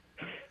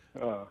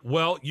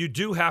 Well, you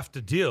do have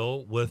to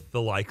deal with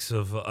the likes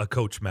of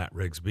Coach Matt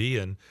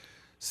Rigsby and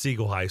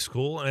Siegel High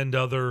School and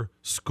other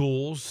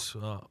schools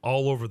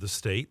all over the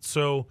state.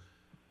 So,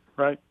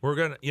 right,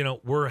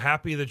 we're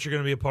happy that you're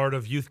going to be a part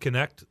of Youth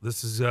Connect.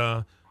 This is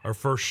our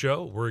first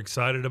show. We're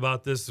excited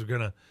about this. We're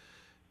going to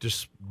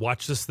just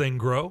watch this thing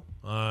grow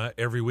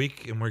every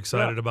week, and we're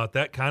excited about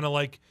that. Kind of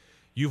like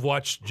you've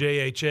watched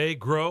JHA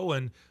grow.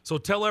 And so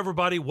tell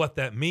everybody what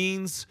that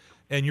means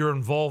and your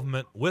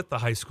involvement with the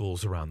high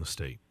schools around the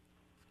state.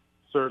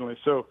 Certainly.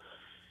 So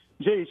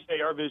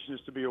JHA, our vision is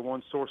to be a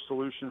one-source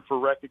solution for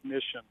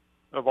recognition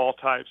of all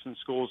types in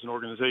schools and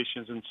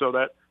organizations. And so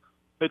that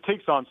it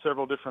takes on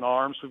several different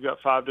arms. We've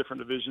got 5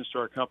 different divisions to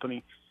our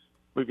company.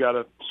 We've got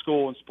a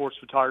school and sports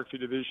photography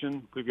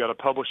division. We've got a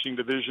publishing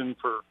division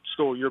for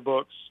school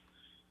yearbooks.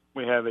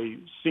 We have a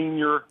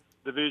senior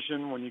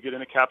division when you get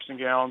into caps and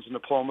gowns and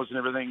diplomas and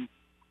everything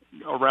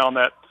around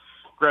that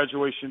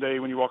graduation day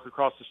when you walk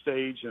across the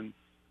stage. And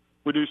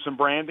we do some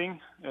branding.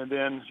 And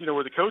then,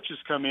 where the coaches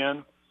come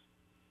in,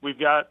 we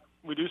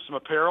do some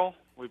apparel.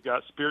 We've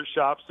got spirit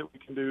shops that we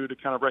can do to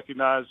kind of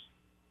recognize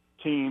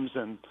teams,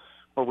 and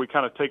where we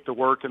kind of take the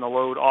work and the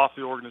load off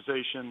the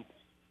organization,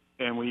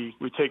 and we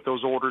take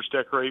those orders,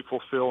 decorate,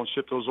 fulfill, and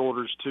ship those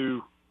orders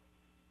to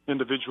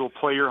individual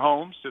player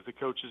homes if the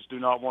coaches do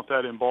not want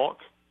that in bulk.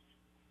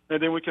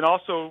 And then we can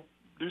also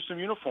do some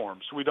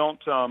uniforms. We don't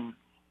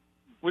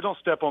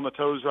step on the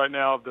toes right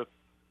now of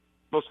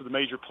most of the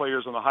major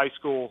players on the high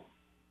school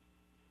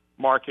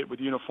market with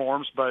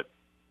uniforms, but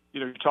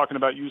you're talking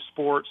about youth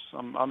sports.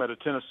 I'm at a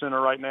tennis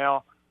center right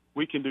now.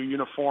 We can do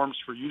uniforms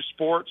for youth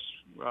sports.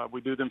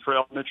 We do them for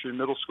elementary and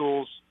middle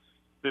schools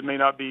that may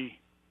not be,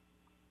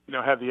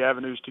 have the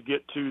avenues to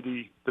get to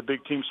the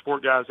big team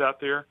sport guys out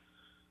there.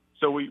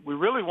 So we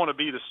really want to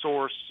be the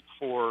source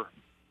for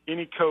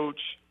any coach,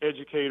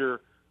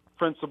 educator,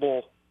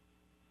 principal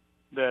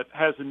that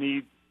has a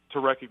need to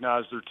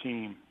recognize their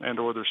team and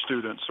or their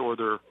students or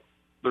their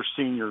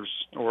seniors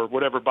or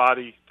whatever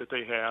body that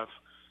they have.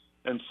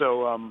 And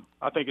so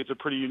I think it's a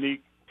pretty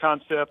unique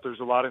concept. There's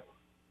a lot of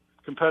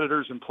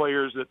competitors and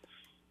players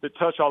that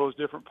touch all those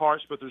different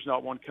parts, but there's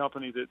not one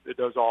company that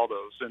does all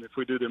those. And if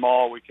we do them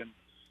all, we can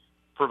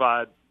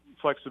provide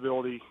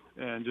flexibility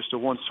and just a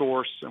one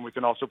source, and we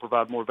can also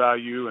provide more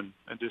value and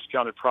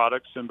discounted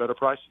products and better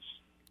prices.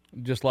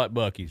 Just like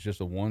Buc-ee's,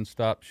 just a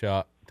one-stop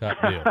shop type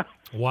deal.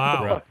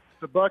 Wow. Right.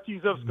 The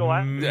Buc-ee's of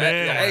Scholastic.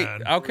 Hey,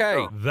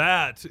 okay.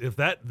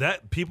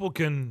 That people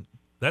can,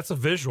 that's a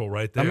visual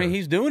right there. I mean,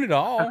 he's doing it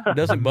all.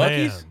 Doesn't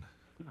Buc-ee's?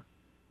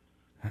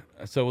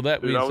 So with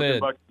that being I was said,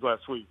 in Buc-ee's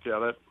last week.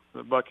 Yeah,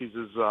 the Buc-ee's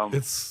is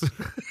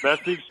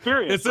that's the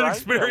experience. It's an right?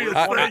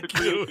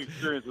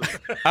 experience.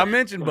 Yeah, I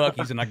mentioned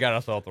Buc-ee's and I got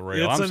us off the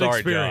rail. I'm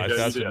sorry,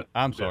 Josh. Yeah,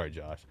 I'm sorry,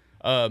 Josh.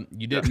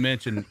 You didn't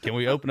mention. Can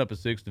we open up a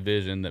 6th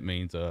division that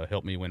means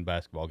help me win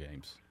basketball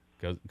games?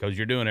 Because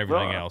you're doing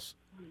everything else.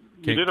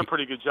 You did a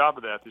pretty good job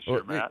of that this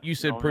year, Matt. You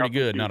said pretty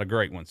good, not a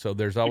great one. So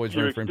there's always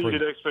room for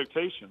improvement. You exceeded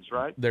expectations,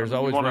 right? There's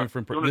always room for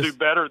improvement. You want to do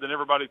better than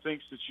everybody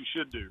thinks that you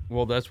should do.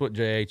 Well, that's what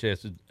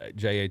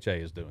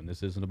JHA is doing.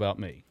 This isn't about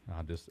me.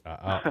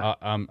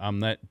 I'm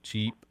that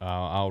cheap.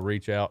 I'll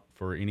reach out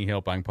for any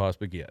help I can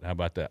possibly get. How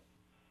about that?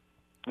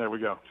 There we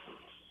go.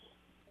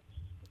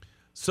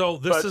 So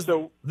this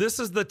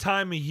is the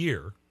time of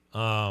year.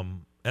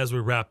 As we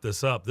wrap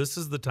this up, this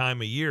is the time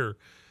of year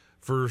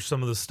for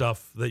some of the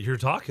stuff that you're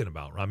talking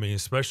about. I mean,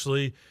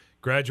 especially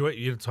graduate.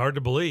 It's hard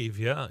to believe.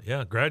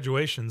 Yeah.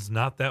 Graduation's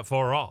not that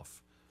far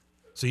off.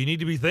 So you need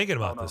to be thinking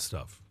about this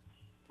stuff.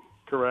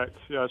 Correct.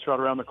 Yeah, it's right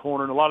around the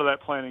corner. And a lot of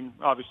that planning,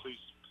 obviously, is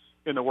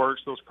in the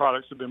works. Those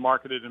products have been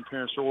marketed and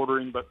parents are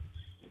ordering. But,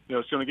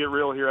 it's going to get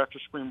real here after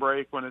spring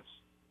break when it's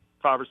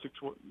 5 or 6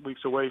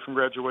 weeks away from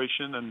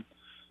graduation. And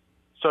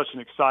such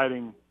an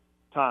exciting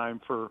time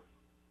for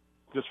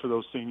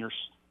those seniors.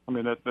 I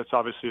mean, that's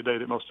obviously a day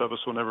that most of us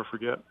will never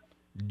forget.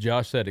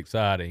 Josh said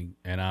exciting,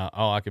 and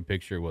all I could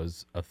picture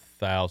was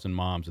 1,000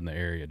 moms in the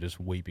area just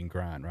weeping,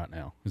 crying right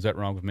now. Is that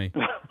wrong with me?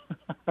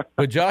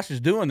 But Josh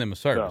is doing them a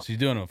service. Yeah. He's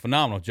doing a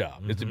phenomenal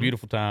job. Mm-hmm. It's a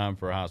beautiful time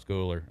for a high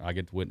schooler. I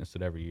get to witness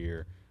it every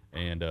year,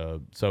 and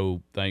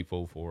so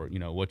thankful for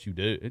what you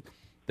do.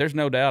 There's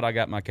no doubt I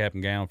got my cap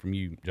and gown from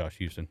you, Josh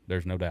Houston.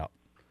 There's no doubt.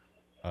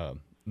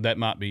 That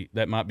might be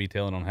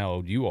telling on how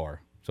old you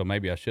are. So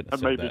maybe I shouldn't have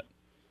said that.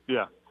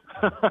 Yeah.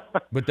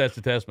 But that's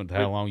a testament to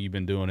how long you've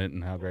been doing it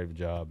and how great of a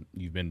job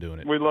you've been doing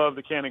it. We love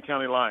the Cannon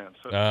County Lions.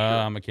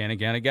 I'm a Cannon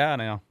County guy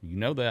now. You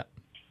know that.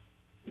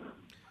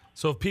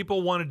 So if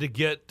people wanted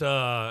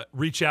to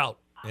reach out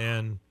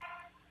and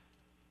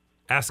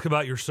ask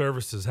about your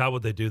services, how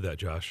would they do that,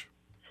 Josh?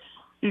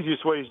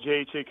 Easiest way is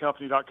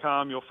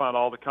jhacompany.com. You'll find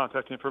all the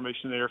contact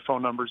information there,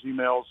 phone numbers,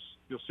 emails.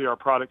 You'll see our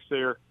products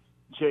there,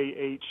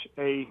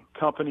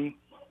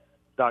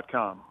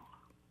 jhacompany.com.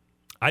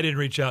 I didn't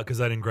reach out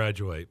because I didn't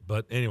graduate.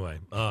 But anyway,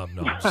 no, I'm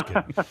just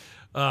kidding.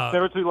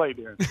 Never too late,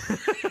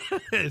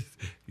 Darren.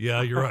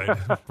 Yeah, you're right.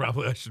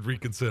 Probably I should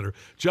reconsider.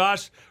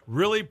 Josh,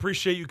 really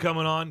appreciate you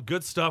coming on.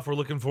 Good stuff. We're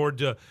looking forward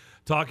to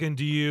talking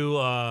to you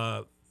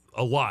a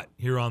lot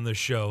here on this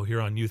show,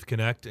 here on Youth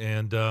Connect.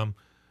 And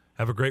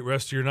have a great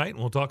rest of your night, and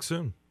we'll talk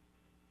soon.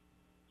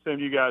 Same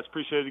to you guys.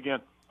 Appreciate it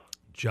again.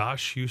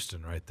 Josh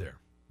Houston right there,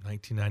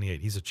 1998.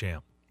 He's a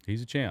champ.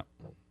 He's a champ.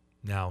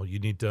 Now you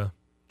need to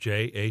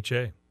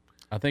JHA.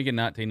 I think in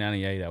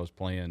 1998 I was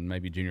playing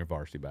maybe junior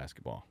varsity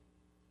basketball,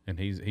 and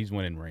he's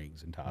winning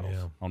rings and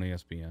titles on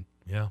ESPN.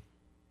 Yeah,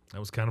 that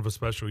was kind of a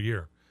special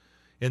year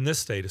in this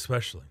state,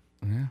 especially.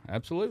 Yeah,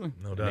 absolutely.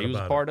 No doubt about it. He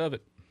was a part of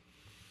it.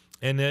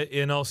 And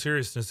in all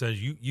seriousness,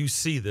 as you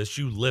see this,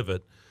 you live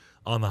it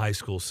on the high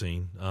school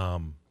scene.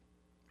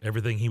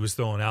 Everything he was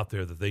throwing out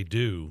there that they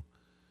do,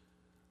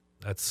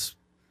 that's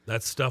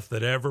stuff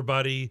that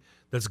everybody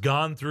that's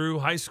gone through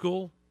high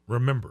school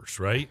remembers,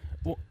 right?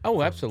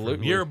 Well, absolutely.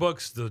 From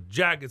yearbooks, the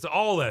jackets,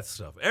 all that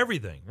stuff,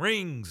 everything,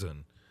 rings,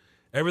 and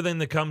everything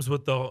that comes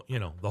with the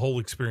whole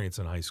experience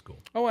in high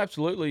school. Oh,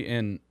 absolutely.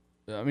 And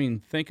I mean,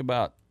 think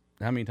about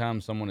how many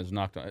times someone has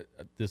knocked on.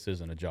 This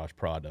isn't a Josh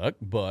product,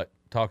 but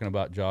talking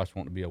about Josh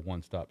wanting to be a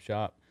one-stop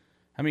shop.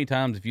 How many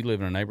times, if you live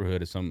in a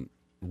neighborhood, has some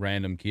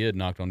random kid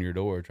knocked on your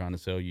door trying to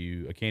sell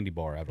you a candy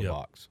bar out of a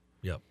box?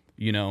 Yep.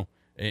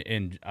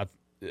 And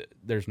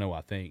there's no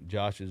I think.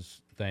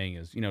 Josh's thing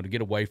is, to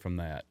get away from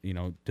that,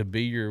 to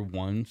be your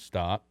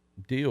one-stop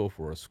deal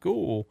for a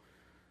school.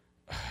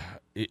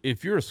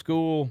 If you're a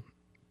school,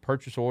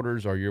 purchase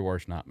orders are your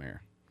worst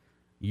nightmare.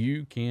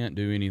 You can't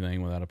do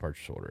anything without a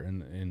purchase order.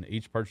 And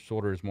each purchase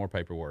order is more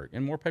paperwork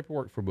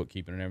for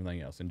bookkeeping and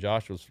everything else. And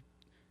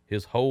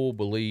his whole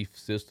belief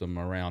system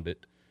around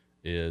it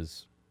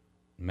is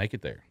make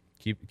it there.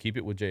 Keep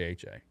it with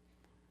JHA.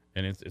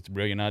 And it's a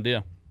brilliant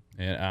idea.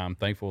 And I'm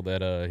thankful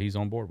that he's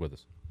on board with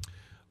us.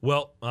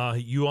 Well,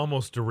 you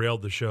almost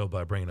derailed the show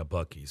by bringing up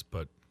Buc-ee's,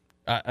 but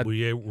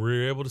we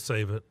were able to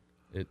save it.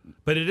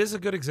 But it is a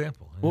good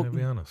example, to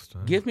be honest.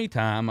 Give me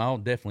time. I'll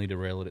definitely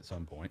derail it at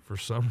some point. For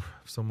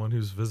someone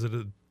who's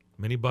visited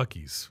many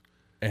Buc-ee's.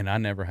 And I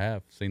never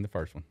have seen the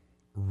first one.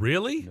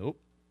 Really?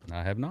 Nope,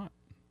 I have not.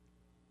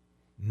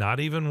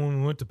 Not even when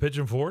we went to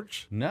Pigeon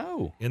Forge?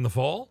 No. In the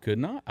fall? Could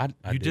not.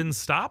 You didn't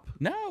stop?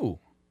 No,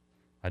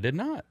 I did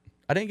not.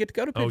 I didn't get to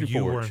go to Pigeon Forge. Oh,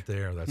 you weren't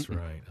there. That's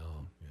right.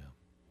 Oh, yeah.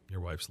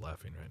 Your wife's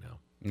laughing right now.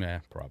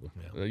 Yeah, probably.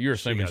 Yeah. You're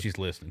assuming she's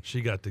listening.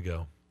 She got to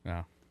go.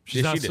 No.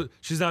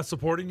 She's not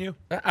supporting you?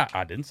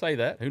 I didn't say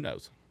that. Who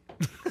knows?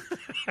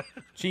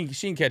 she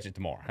can catch it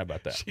tomorrow. How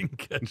about that? She can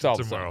catch it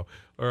tomorrow.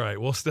 All right.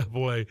 We'll step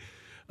away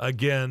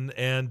again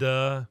and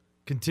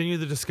continue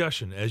the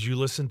discussion as you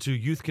listen to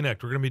Youth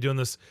Connect. We're going to be doing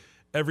this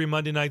every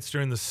Monday nights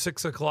during the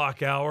 6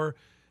 o'clock hour,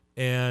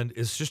 and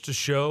it's just a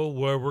show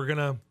where we're going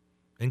to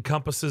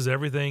encompasses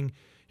everything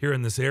here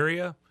in this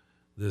area,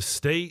 this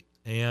state,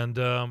 and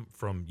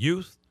from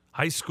youth,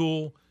 high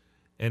school,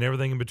 and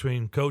everything in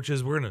between.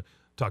 Coaches, we're going to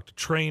talk to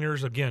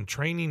trainers. Again,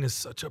 training is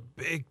such a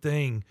big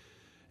thing,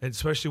 and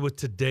especially with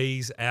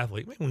today's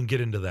athlete. Maybe we can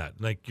get into that,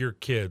 like your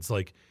kids,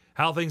 like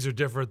how things are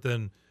different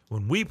than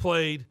when we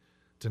played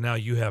to now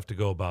you have to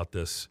go about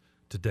this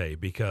today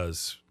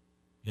because,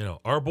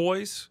 our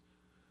boys,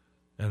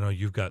 I know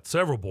you've got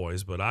several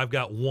boys, but I've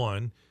got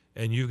one,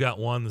 and you've got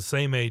one the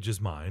same age as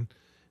mine,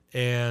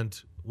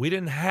 and we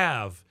didn't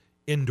have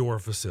indoor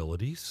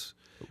facilities.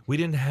 We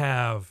didn't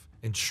have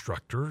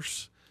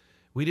instructors.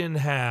 We didn't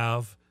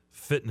have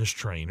fitness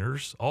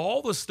trainers.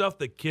 All the stuff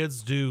that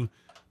kids do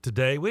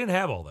today, we didn't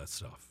have all that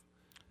stuff.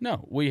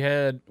 No, we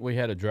had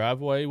a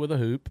driveway with a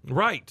hoop.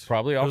 Right.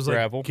 Probably off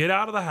gravel. Like, get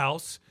out of the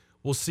house.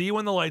 We'll see you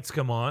when the lights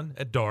come on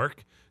at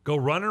dark. Go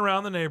running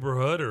around the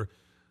neighborhood or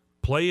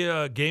play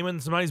a game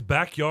in somebody's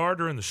backyard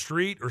or in the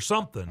street or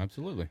something.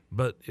 Absolutely.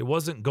 But it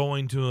wasn't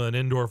going to an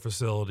indoor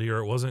facility or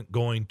it wasn't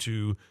going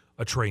to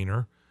a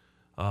trainer.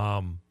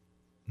 None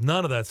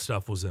of that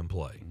stuff was in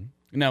play.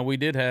 Now, we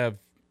did have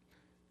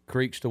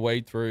creeks to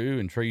wade through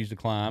and trees to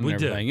climb and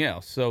everything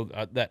else. So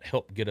that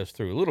helped get us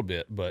through a little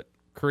bit, but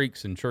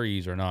creeks and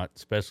trees are not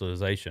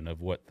specialization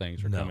of what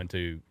things are coming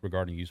to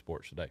regarding youth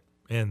sports today.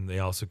 And they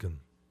also can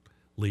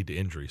lead to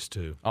injuries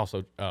too.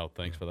 Also,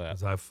 thanks for that.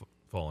 Because I've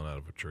fallen out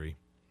of a tree.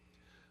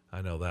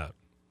 I know that.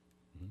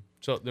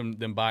 So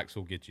them bikes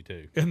will get you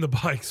too. And the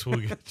bikes will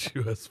get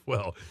you as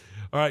well.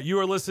 All right, you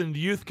are listening to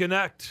Youth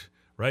Connect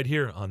right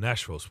here on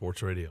Nashville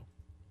Sports Radio.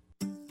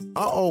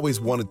 I always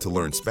wanted to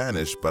learn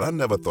Spanish, but I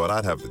never thought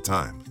I'd have the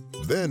time.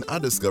 Then I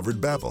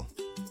discovered Babbel.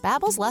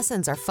 Babbel's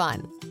lessons are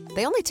fun.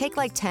 They only take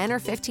like 10 or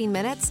 15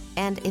 minutes,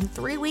 and in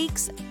 3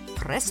 weeks,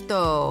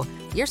 presto,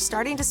 you're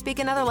starting to speak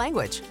another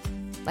language.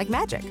 Like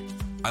magic.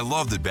 I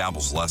love that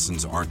Babbel's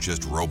lessons aren't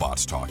just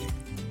robots talking.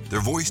 They're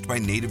voiced by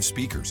native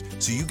speakers,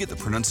 so you get the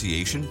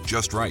pronunciation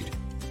just right.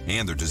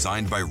 And they're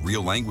designed by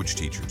real language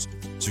teachers,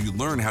 so you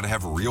learn how to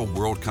have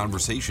real-world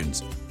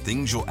conversations,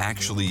 things you'll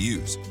actually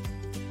use.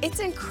 It's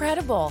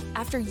incredible.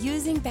 After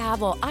using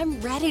Babbel,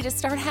 I'm ready to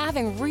start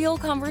having real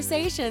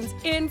conversations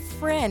in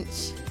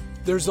French.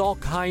 There's all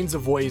kinds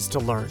of ways to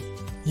learn.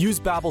 Use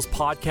Babbel's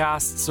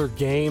podcasts or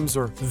games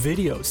or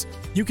videos.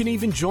 You can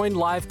even join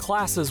live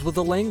classes with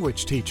a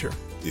language teacher.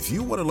 If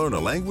you want to learn a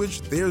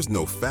language, there's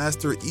no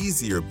faster,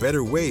 easier,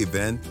 better way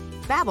than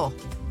Babbel.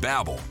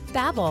 Babbel.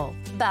 Babbel.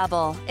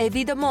 Babbel.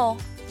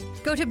 Évidemment.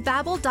 Go to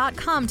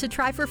Babbel.com to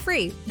try for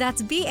free.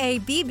 That's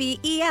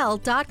Babbel.com.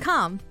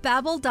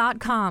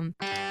 Babbel.com.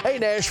 Hey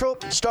Nashville,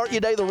 start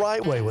your day the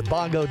right way with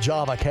Bongo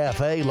Java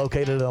Cafe,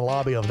 located in the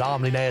lobby of the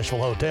Omni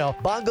Nashville Hotel.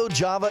 Bongo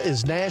Java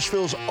is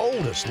Nashville's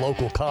oldest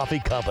local coffee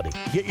company.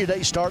 Get your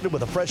day started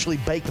with a freshly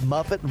baked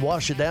muffin and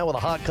wash it down with a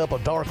hot cup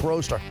of dark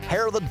roast or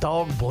Hair of the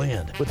Dog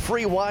blend. With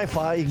free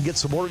Wi-Fi, you can get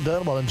some work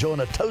done while enjoying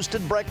a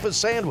toasted breakfast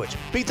sandwich.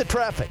 Beat the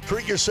traffic,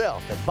 treat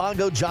yourself at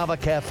Bongo Java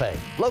Cafe,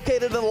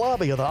 located in the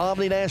lobby of the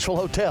Omni Nashville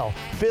Hotel,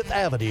 5th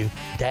Avenue,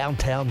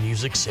 downtown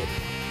Music City.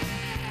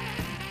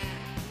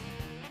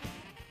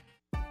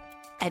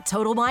 At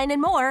Total Wine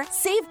 & More,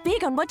 save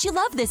big on what you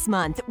love this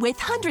month with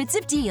hundreds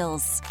of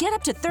deals. Get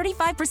up to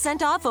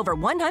 35% off over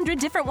 100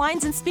 different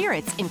wines and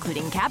spirits,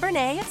 including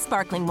Cabernet,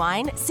 sparkling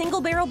wine,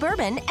 single barrel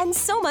bourbon, and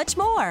so much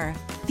more.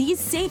 These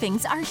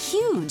savings are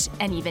huge,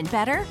 and even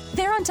better,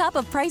 they're on top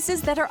of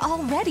prices that are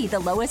already the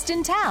lowest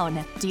in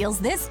town. Deals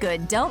this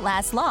good don't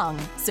last long,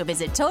 so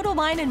visit Total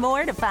Wine &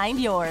 More to find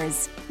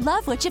yours.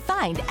 Love what you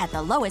find at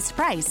the lowest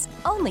price,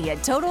 only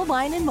at Total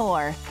Wine &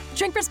 More.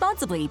 Drink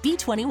responsibly,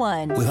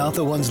 B21. Without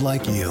the ones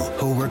like you,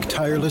 who work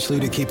tirelessly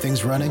to keep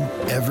things running,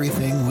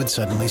 everything would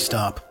suddenly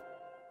stop.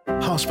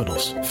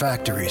 Hospitals,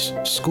 factories,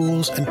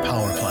 schools, and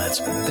power plants,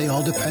 they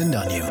all depend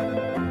on you.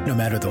 No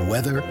matter the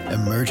weather,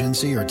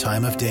 emergency, or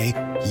time of day,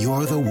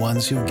 you're the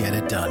ones who get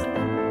it done.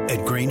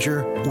 At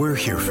Grainger, we're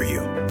here for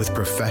you with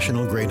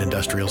professional-grade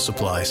industrial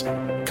supplies.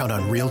 Count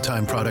on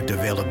real-time product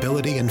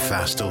availability and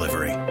fast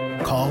delivery.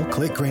 Call,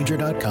 click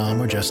Grainger.com,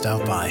 or just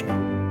stop by.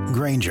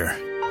 Grainger,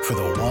 for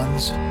the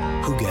ones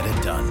who get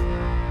it done.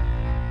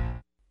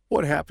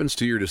 What happens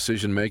to your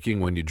decision-making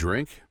when you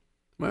drink?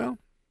 Well,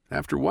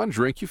 after one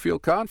drink, you feel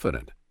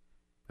confident.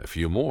 A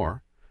few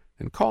more,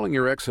 and calling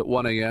your ex at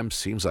 1 a.m.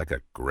 seems like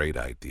a great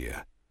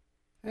idea.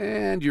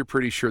 And you're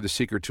pretty sure the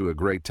secret to a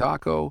great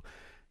taco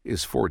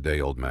is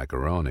 4-day-old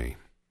macaroni.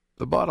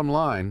 The bottom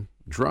line,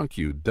 drunk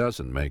you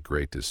doesn't make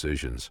great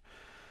decisions.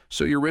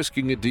 So you're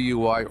risking a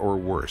DUI or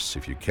worse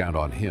if you count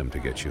on him to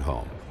get you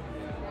home.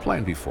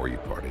 Plan before you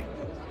party.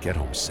 Get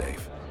home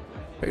safe.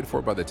 Paid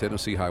for by the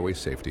Tennessee Highway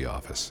Safety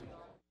Office.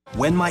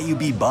 When might you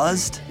be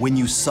buzzed? When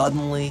you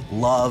suddenly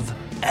love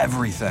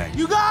everything.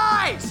 You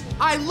guys!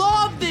 I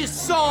love this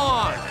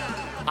song!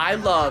 I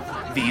love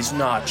these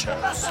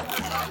nachos.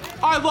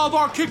 I love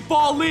our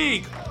kickball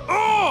league!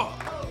 Ugh!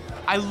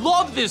 I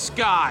love this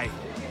guy!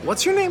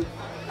 What's your name?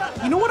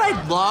 You know what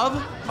I'd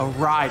love? A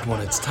ride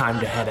when it's time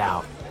to head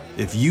out.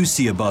 If you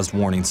see a buzzed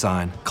warning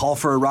sign, call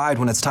for a ride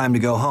when it's time to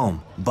go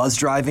home. Buzz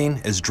driving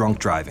is drunk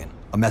driving.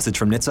 A message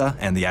from NHTSA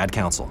and the Ad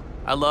Council.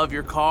 I love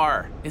your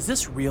car. Is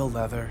this real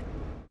leather?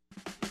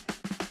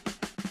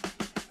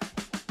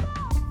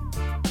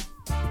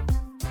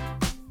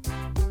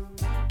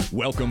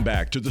 Welcome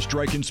back to the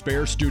Strike and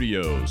Spare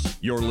Studios.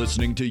 You're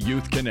listening to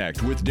Youth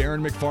Connect with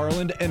Darren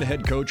McFarland and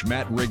head coach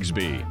Matt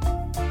Rigsby.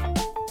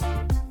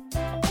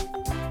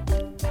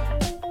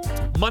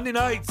 Monday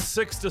nights,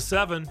 6 to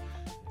 7.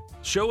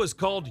 Show is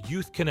called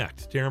Youth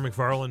Connect. Darren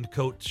McFarland,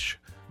 Coach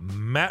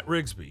Matt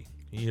Rigsby.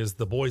 He is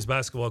the boys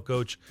basketball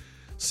coach,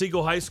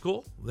 Siegel High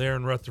School there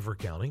in Rutherford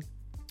County.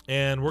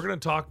 And we're going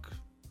to talk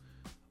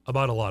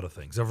about a lot of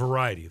things, a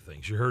variety of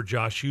things. You heard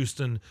Josh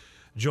Houston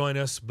join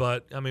us,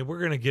 but, I mean, we're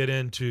going to get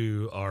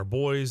into our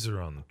boys who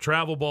are on the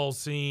travel ball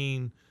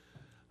scene.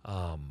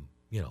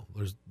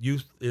 There's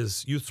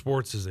youth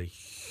sports is a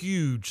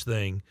huge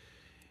thing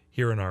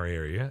here in our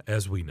area,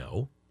 as we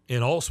know,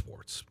 in all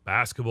sports,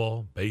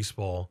 basketball,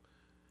 baseball,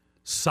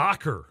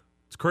 soccer.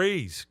 It's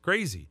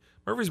crazy.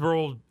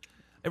 Murfreesboro,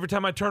 every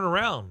time I turn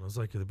around, I was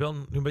like, are they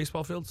building new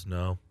baseball fields?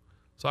 No.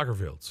 Soccer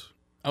fields.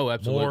 Oh,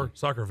 absolutely. More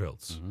soccer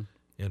fields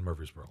in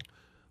Murfreesboro.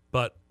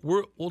 But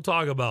we're going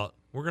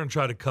to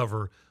try to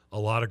cover a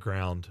lot of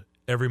ground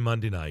every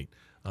Monday night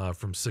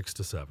from 6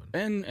 to 7.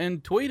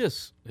 And tweet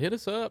us, hit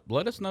us up,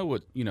 let us know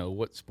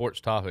what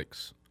sports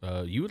topics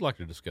you would like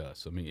to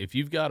discuss. I mean, if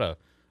you've got a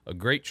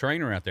great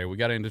trainer out there, we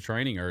got into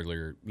training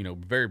earlier,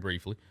 very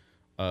briefly,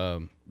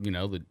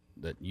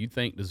 that you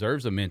think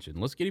deserves a mention.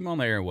 Let's get him on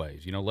the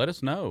airwaves. Let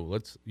us know.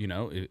 Let's,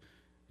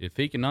 if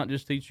he can not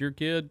just teach your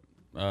kid,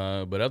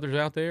 but others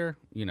out there,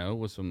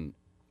 with some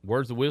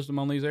words of wisdom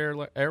on these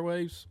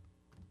airwaves,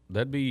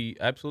 that'd be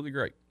absolutely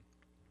great.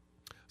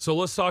 So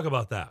let's talk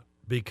about that,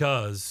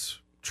 because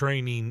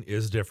training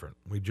is different.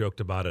 We joked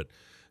about it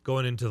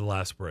going into the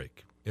last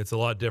break. It's a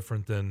lot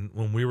different than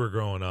when we were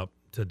growing up.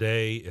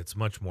 Today, it's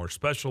much more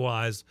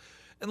specialized.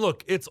 And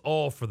look, it's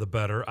all for the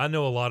better. I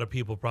know a lot of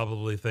people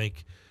probably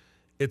think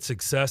it's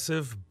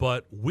excessive,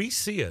 but we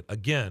see it.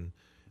 Again,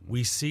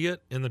 we see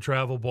it in the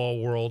travel ball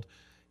world.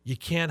 You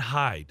can't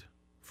hide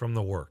from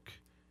the work.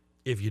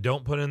 If you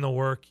don't put in the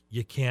work,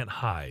 you can't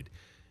hide.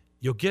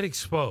 You'll get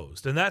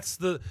exposed. And that's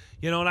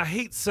and I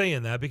hate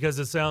saying that because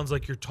it sounds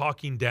like you're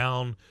talking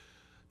down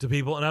to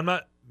people. And I'm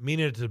not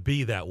meaning it to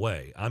be that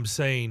way. I'm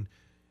saying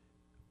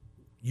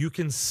you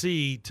can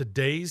see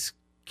today's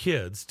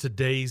kids,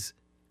 today's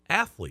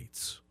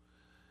athletes.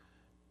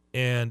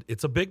 And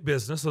it's a big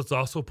business. Let's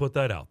also put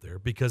that out there,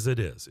 because it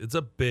is. It's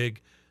a big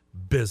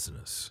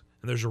business.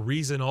 And there's a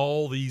reason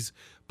all these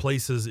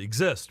places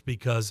exist,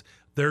 because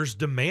there's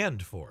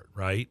demand for it,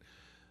 right?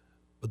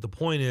 But the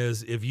point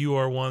is, if you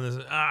are one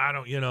that's, I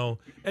don't,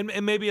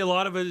 and maybe a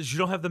lot of it is you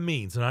don't have the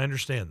means, and I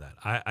understand that.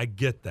 I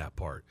get that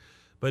part.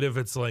 But if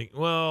it's like,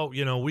 well,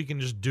 we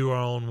can just do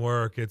our own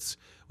work,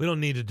 we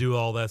don't need to do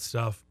all that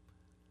stuff.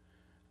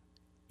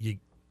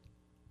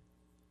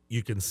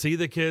 You can see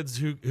the kids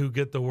who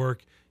get the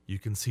work. You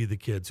can see the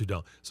kids who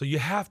don't. So you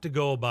have to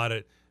go about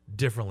it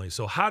differently.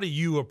 So how do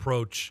you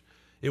approach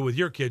it with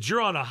your kids?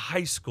 You're on a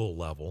high school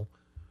level.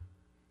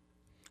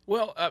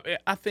 Well,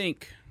 I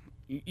think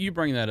you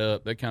bring that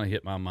up. That kind of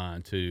hit my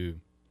mind, too.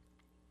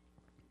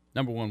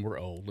 Number one, we're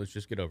old. Let's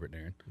just get over it,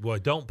 Darren. Boy,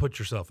 don't put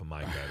yourself in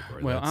my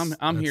category. Well,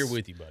 I'm here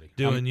with you, buddy.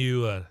 Doing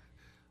you a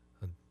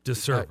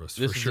disservice,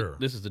 for sure.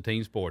 This is a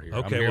team sport here.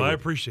 Okay, well, I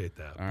appreciate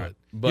that. Right.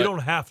 But you don't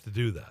have to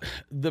do that.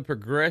 The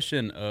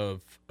progression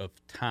of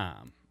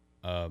time.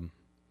 In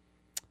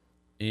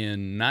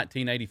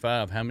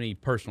 1985, how many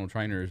personal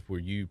trainers were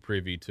you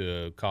privy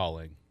to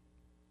calling?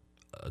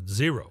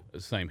 Zero.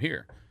 Same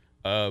here.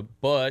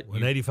 But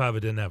in 85, I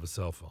didn't have a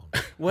cell phone. I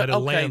had a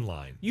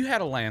landline. You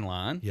had a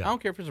landline. Yeah. I don't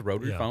care if it's a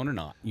rotary phone or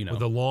not.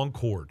 With a long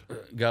cord.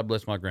 God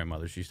bless my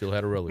grandmother. She still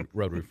had a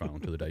rotary phone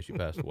to the day she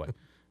passed away.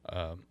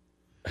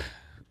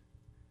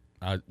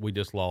 We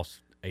just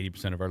lost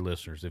 80% of our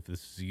listeners if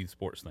this is a youth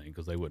sports thing,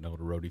 because they wouldn't know what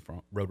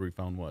a rotary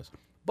phone was.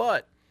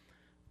 But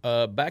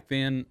back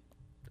then,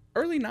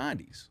 early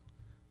 90s,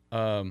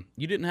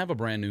 you didn't have a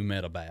brand new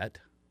Metabat.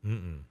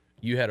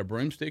 You had a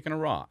broomstick and a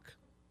rock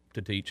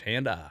to teach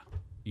hand-eye,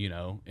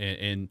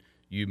 and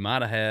you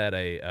might have had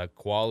a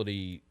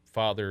quality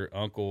father,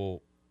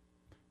 uncle,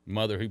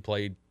 mother who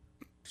played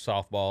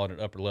softball at an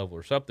upper level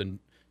or something,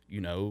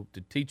 to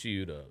teach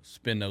you to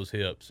spin those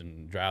hips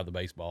and drive the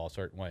baseball a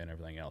certain way and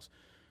everything else.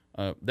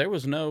 There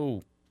was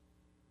no,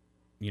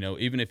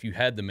 even if you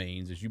had the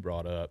means, as you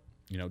brought up,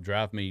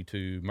 drive me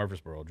to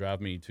Murfreesboro,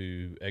 drive me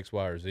to X,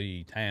 Y, or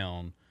Z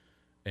town,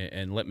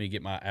 and let me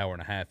get my hour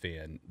and a half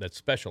in that's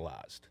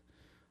specialized.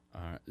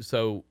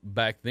 So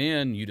back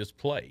then, you just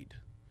played.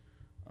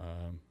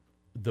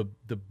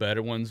 The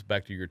better ones,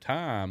 back to your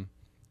time,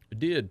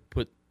 did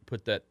put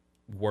that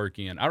work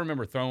in. I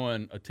remember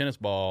throwing a tennis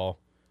ball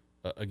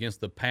against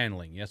the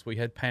paneling. Yes, we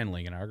had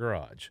paneling in our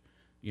garage.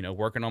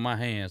 Working on my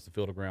hands to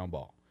field a ground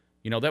ball.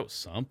 That was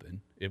something.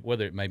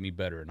 Whether it made me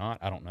better or not,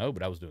 I don't know,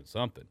 but I was doing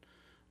something.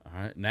 All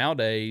right.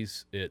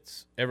 Nowadays,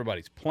 it's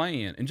everybody's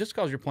playing, and just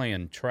because you're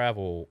playing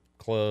travel,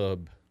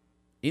 club,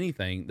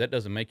 anything, that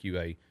doesn't make you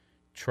a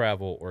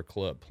travel or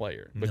club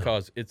player,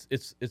 because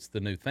it's the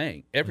new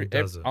thing.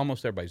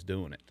 Almost everybody's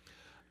doing it.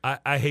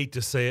 I hate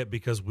to say it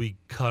because we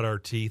cut our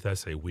teeth. I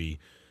say we,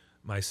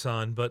 my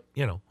son, but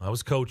I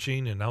was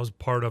coaching and I was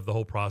part of the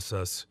whole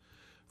process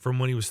from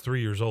when he was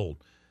 3 years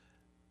old.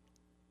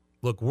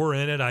 Look, we're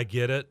in it. I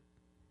get it,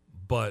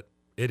 but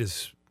it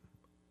is.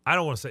 I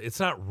don't want to say it's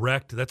not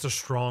wrecked. That's a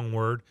strong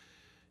word.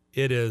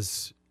 It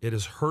is it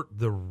has hurt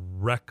the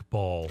rec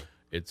ball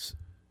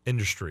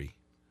industry.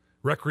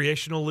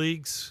 Recreational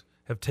leagues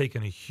have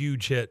taken a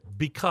huge hit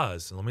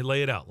because, and let me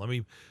lay it out. Let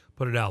me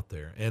put it out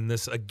there. And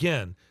this,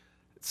 again,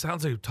 it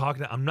sounds like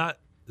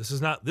this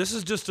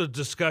is just a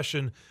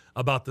discussion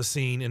about the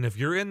scene. And if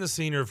you're in the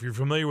scene or if you're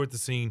familiar with the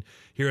scene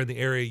here in the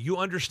area, you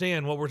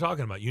understand what we're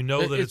talking about. You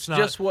know that it's not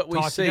just what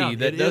we see. Out.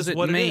 That doesn't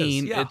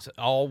mean Yeah. it's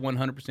all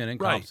 100%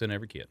 encompassing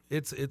every kid.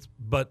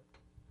 But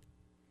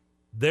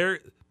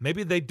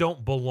maybe they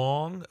don't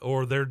belong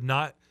or they're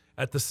not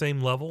at the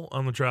same level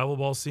on the travel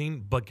ball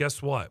scene. But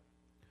guess what?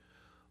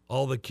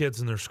 All the kids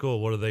in their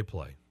school, what do they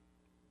play?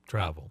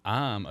 Travel.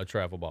 I'm a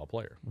travel ball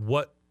player.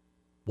 What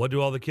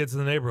do all the kids in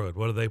the neighborhood,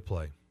 what do they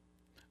play?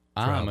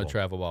 I'm a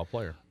travel ball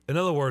player. In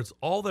other words,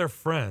 all their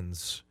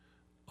friends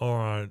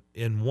are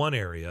in one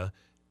area,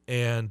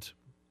 and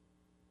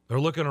they're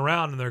looking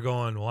around and they're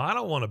going, well, I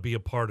don't want to be a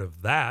part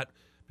of that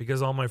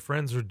because all my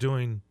friends are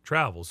doing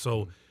travel.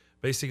 So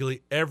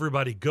basically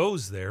everybody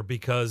goes there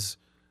because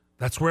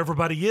that's where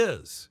everybody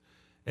is.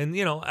 And,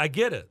 I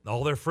get it.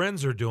 All their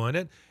friends are doing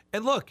it.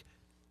 And look,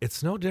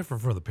 it's no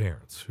different for the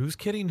parents. Who's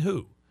kidding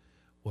who?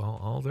 Well,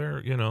 all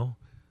their,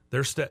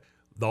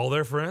 all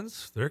their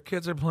friends, their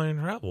kids are playing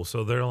travel.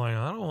 So they're like,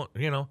 I don't want,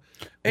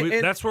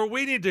 that's where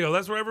we need to go.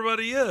 That's where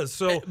everybody is.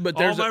 So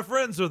all my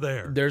friends are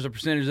there. There's a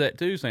percentage of that,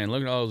 too, saying,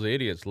 look at all those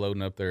idiots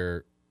loading up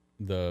the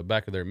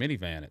back of their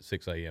minivan at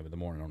 6 a.m. in the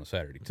morning on a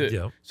Saturday, too.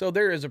 Yeah. So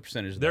there is a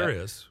percentage of that. There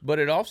is. But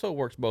it also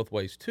works both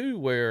ways, too,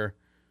 where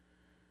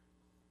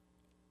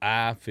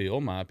I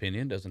feel my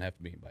opinion doesn't have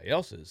to be anybody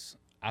else's.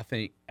 I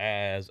think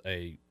as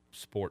a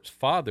sports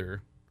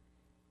father,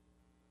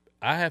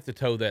 I have to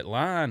toe that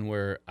line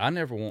where I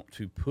never want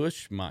to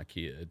push my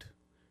kid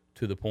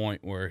to the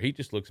point where he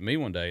just looks at me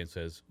one day and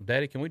says,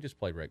 Daddy, can we just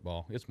play rec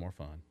ball? It's more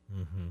fun.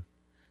 Mm-hmm.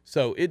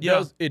 So it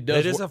does. There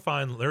is a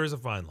fine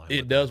line.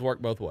 It does work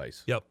both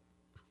ways. Yep.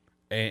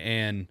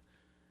 And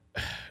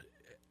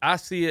I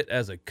see it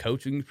as a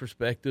coaching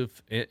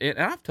perspective. And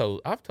I've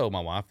told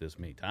my wife this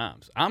many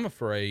times. I'm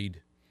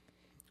afraid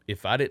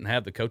if I didn't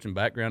have the coaching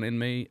background in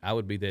me, I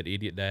would be that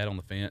idiot dad on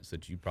the fence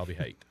that you probably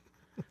hate.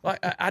 Like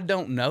I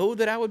don't know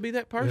that I would be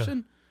that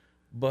person,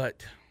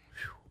 but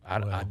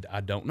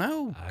I don't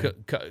know.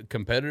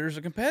 Competitor's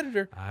a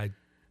competitor.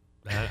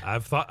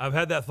 I've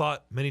had that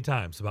thought many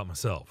times about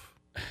myself,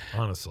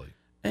 honestly.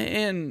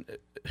 And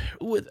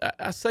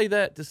I say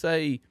that to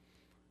say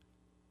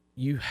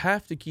you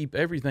have to keep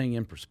everything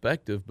in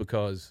perspective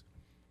because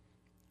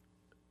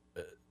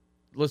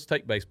let's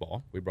take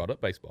baseball. We brought up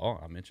baseball.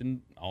 I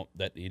mentioned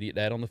that idiot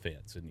dad on the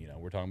fence, and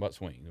we're talking about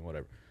swing and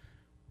whatever.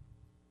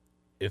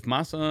 If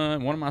one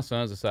of my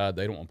sons decide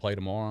they don't want to play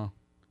tomorrow,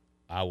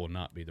 I will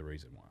not be the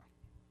reason why.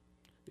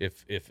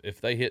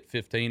 If they hit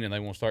 15 and they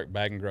want to start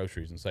bagging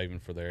groceries and saving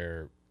for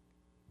their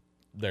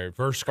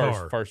first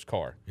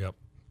car. Yep.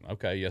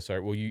 Okay, yes,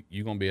 sir. Well,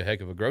 you're going to be a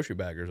heck of a grocery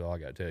bagger is all I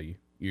got to tell you.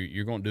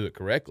 You're going to do it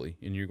correctly,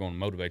 and you're going to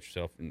motivate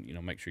yourself and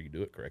make sure you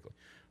do it correctly.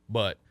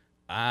 But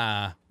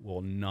I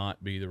will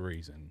not be the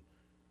reason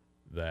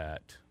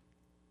that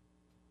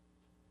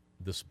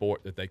the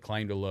sport that they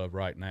claim to love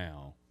right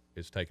now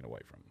is taken away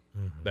from them.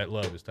 Mm-hmm. That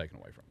love is taken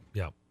away from them.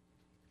 Yeah.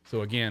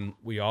 So again,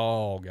 we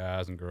all,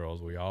 guys and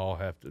girls, we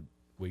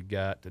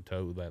got to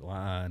toe that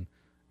line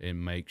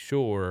and make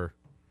sure.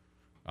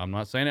 I'm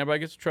not saying everybody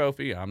gets a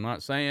trophy. I'm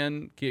not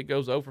saying kid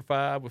goes 0 for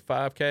 5 with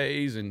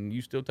 5Ks and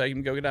you still take him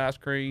to go get ice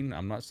cream.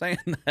 I'm not saying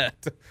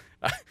that.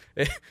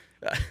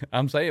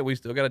 I'm saying we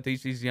still got to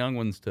teach these young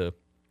ones to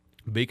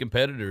be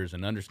competitors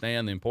and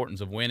understand the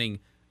importance of winning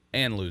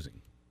and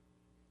losing.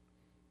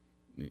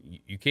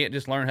 You can't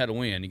just learn how to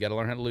win. You got to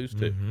learn how to lose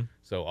too. Mm-hmm.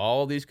 So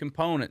all these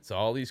components,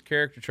 all these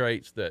character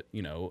traits that,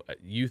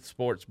 youth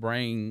sports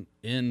bring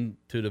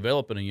into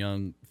developing a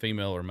young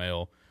female or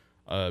male,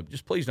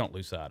 just please don't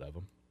lose sight of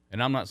them.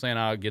 And I'm not saying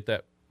I'll get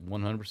that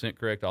 100%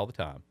 correct all the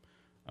time.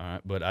 All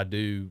right, but I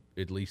do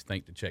at least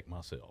think to check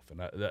myself.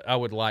 And I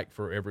would like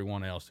for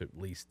everyone else to at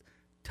least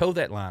toe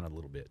that line a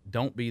little bit.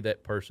 Don't be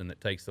that person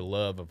that takes the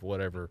love of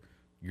whatever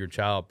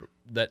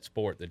that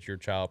sport that your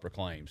child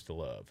proclaims to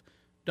love.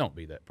 Don't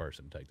be that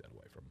person. Take that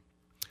away from them.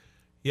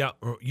 Yeah,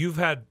 you've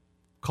had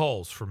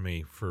calls from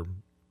me for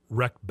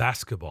rec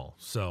basketball.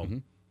 So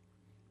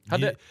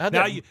how'd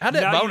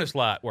that bonus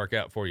lot work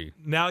out for you?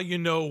 Now you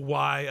know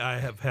why I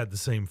have had the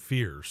same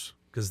fears,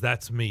 because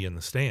that's me in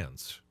the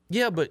stands.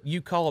 Yeah, but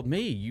you called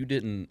me. You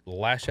didn't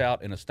lash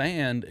out in a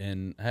stand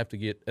and have to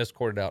get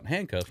escorted out in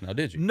handcuffs now,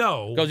 did you?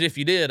 No. Because if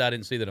you did, I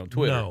didn't see that on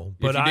Twitter. No.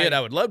 But if you did,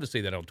 I would love to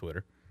see that on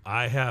Twitter.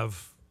 I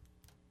have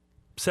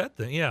said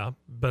that, yeah,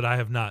 but I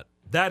have not.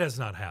 That has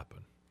not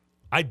happened.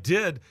 I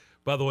did,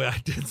 by the way, I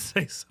did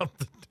say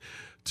something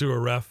to a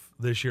ref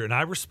this year, and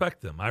I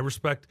respect them.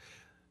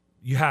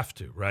 You have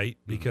to, right?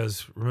 Mm-hmm.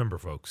 Because remember,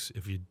 folks,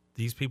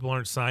 these people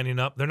aren't signing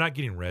up, they're not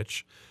getting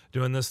rich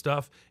doing this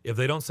stuff. If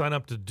they don't sign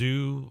up to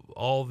do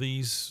all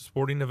these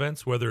sporting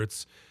events, whether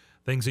it's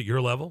things at your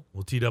level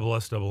with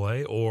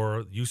TSSAA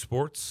or youth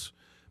sports,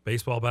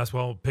 baseball,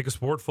 basketball, pick a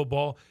sport,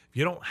 football, if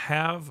you don't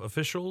have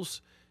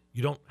officials,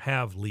 you don't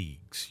have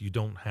leagues, you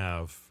don't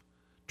have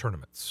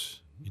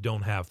tournaments. You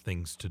don't have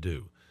things to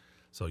do.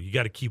 So you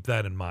got to keep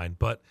that in mind.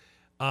 But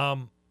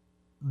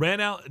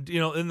ran out,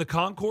 in the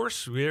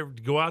concourse. We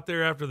go out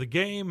there after the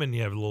game, and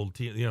you have a little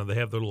team, they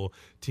have their little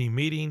team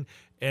meeting,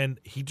 and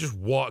he just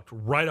walked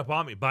right up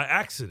on me by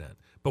accident.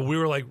 But we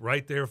were like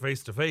right there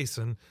face to face,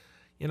 and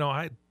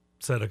I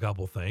said a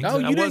couple things. Oh,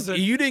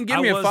 you didn't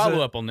give me a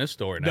follow up on this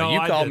story. Now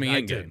you called me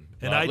in game.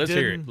 And let's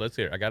hear it. Let's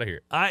hear it. I got to hear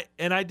it.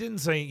 I didn't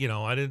say,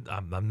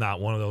 I'm not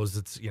one of those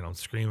that's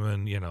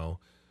screaming,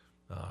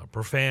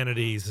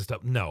 profanities and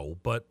stuff. No,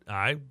 but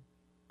I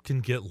can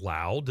get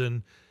loud,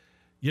 and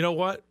you know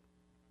what?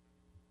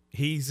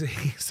 He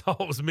saw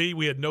it was me.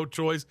 We had no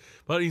choice.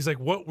 But he's like,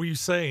 "What were you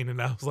saying?"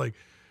 And I was like,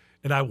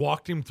 and I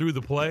walked him through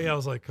the play. I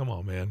was like, "Come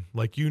on, man!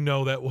 Like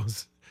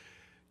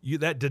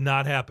that did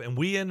not happen." And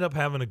we ended up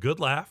having a good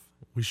laugh.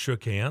 We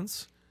shook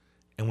hands,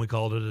 and we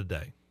called it a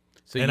day.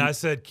 I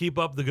said, "Keep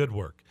up the good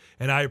work."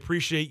 And I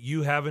appreciate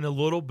you having a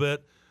little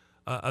bit,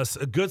 a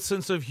good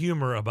sense of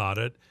humor about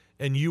it.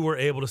 And you were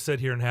able to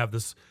sit here and have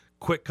this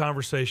quick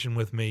conversation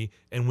with me,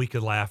 and we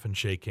could laugh and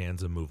shake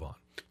hands and move on.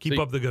 Keep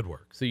up the good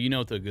work. So you know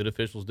what the good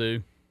officials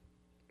do?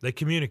 They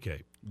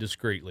communicate.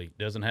 Discreetly.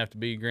 Doesn't have to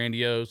be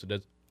grandiose.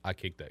 I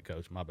kicked that,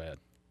 coach. My bad.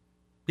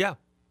 Yeah.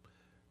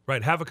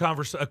 Right. Have a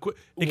conversation.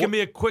 It can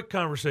be a quick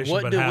conversation.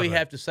 What do we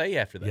have to say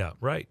after that? Yeah,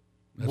 right.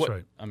 That's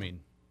right. I mean,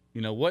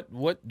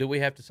 what do we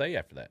have to say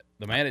after that?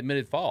 The man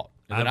admitted fault.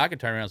 And then I could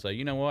turn around and say,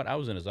 you know what? I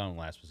was in his own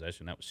last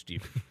possession. That was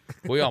stupid.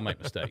 We all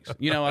make mistakes.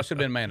 I should have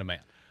been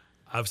man-to-man.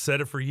 I've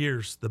said it for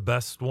years. The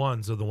best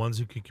ones are the ones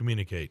who can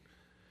communicate.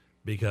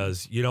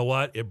 Because you know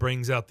what? It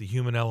brings out the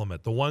human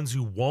element. The ones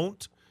who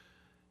won't,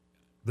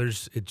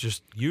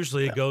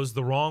 it goes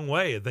the wrong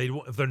way.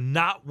 If they're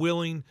not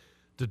willing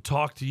to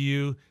talk to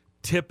you,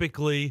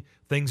 typically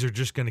things are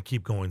just going to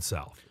keep going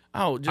south.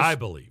 Oh, I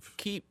believe.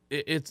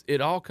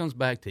 It all comes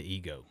back to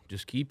ego.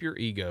 Just keep your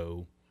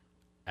ego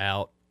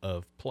out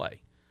of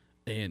play.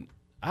 And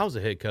I was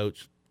a head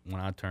coach when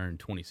I turned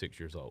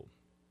 26 years old.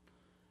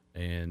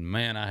 And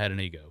man, I had an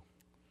ego.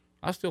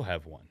 I still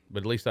have one,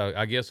 but at least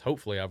I guess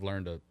hopefully I've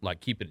learned to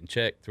keep it in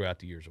check throughout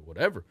the years or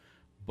whatever.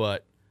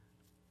 But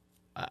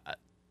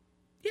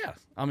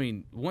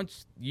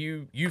once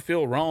you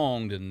feel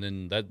wronged, and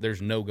then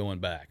there's no going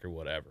back or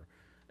whatever.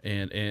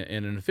 And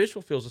an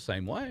official feels the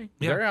same way.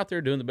 Yeah. They're out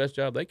there doing the best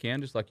job they can,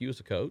 just like you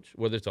as a coach,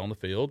 whether it's on the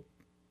field,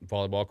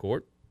 volleyball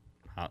court,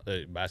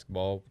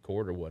 basketball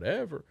court, or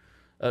whatever.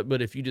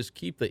 But if you just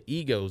keep the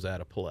egos out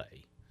of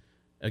play,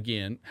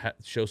 again,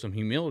 show some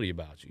humility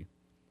about you.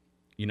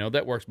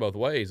 That works both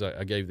ways.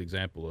 I gave the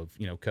example of,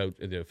 coach,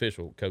 the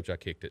official, coach, I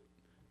kicked it.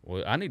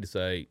 Well, I need to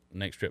say,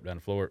 next trip down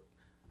the floor,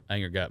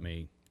 anger got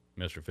me,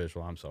 Mr.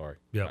 Official. I'm sorry.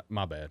 Yeah.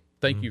 My bad.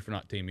 Thank you for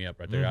not teaming me up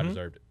right there. I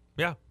deserved it.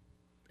 Yeah.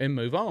 And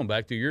move on.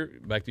 Back to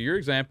your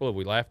example.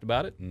 We laughed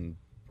about it, and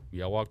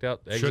y'all walked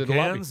out, exited shook the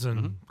hands, lobby.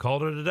 and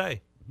called it a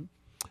day.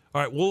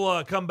 All right,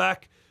 we'll come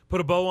back, put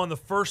a bow on the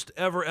first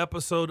ever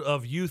episode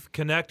of Youth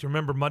Connect.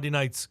 Remember, Monday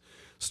nights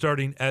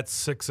starting at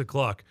 6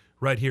 o'clock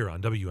right here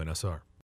on WNSR.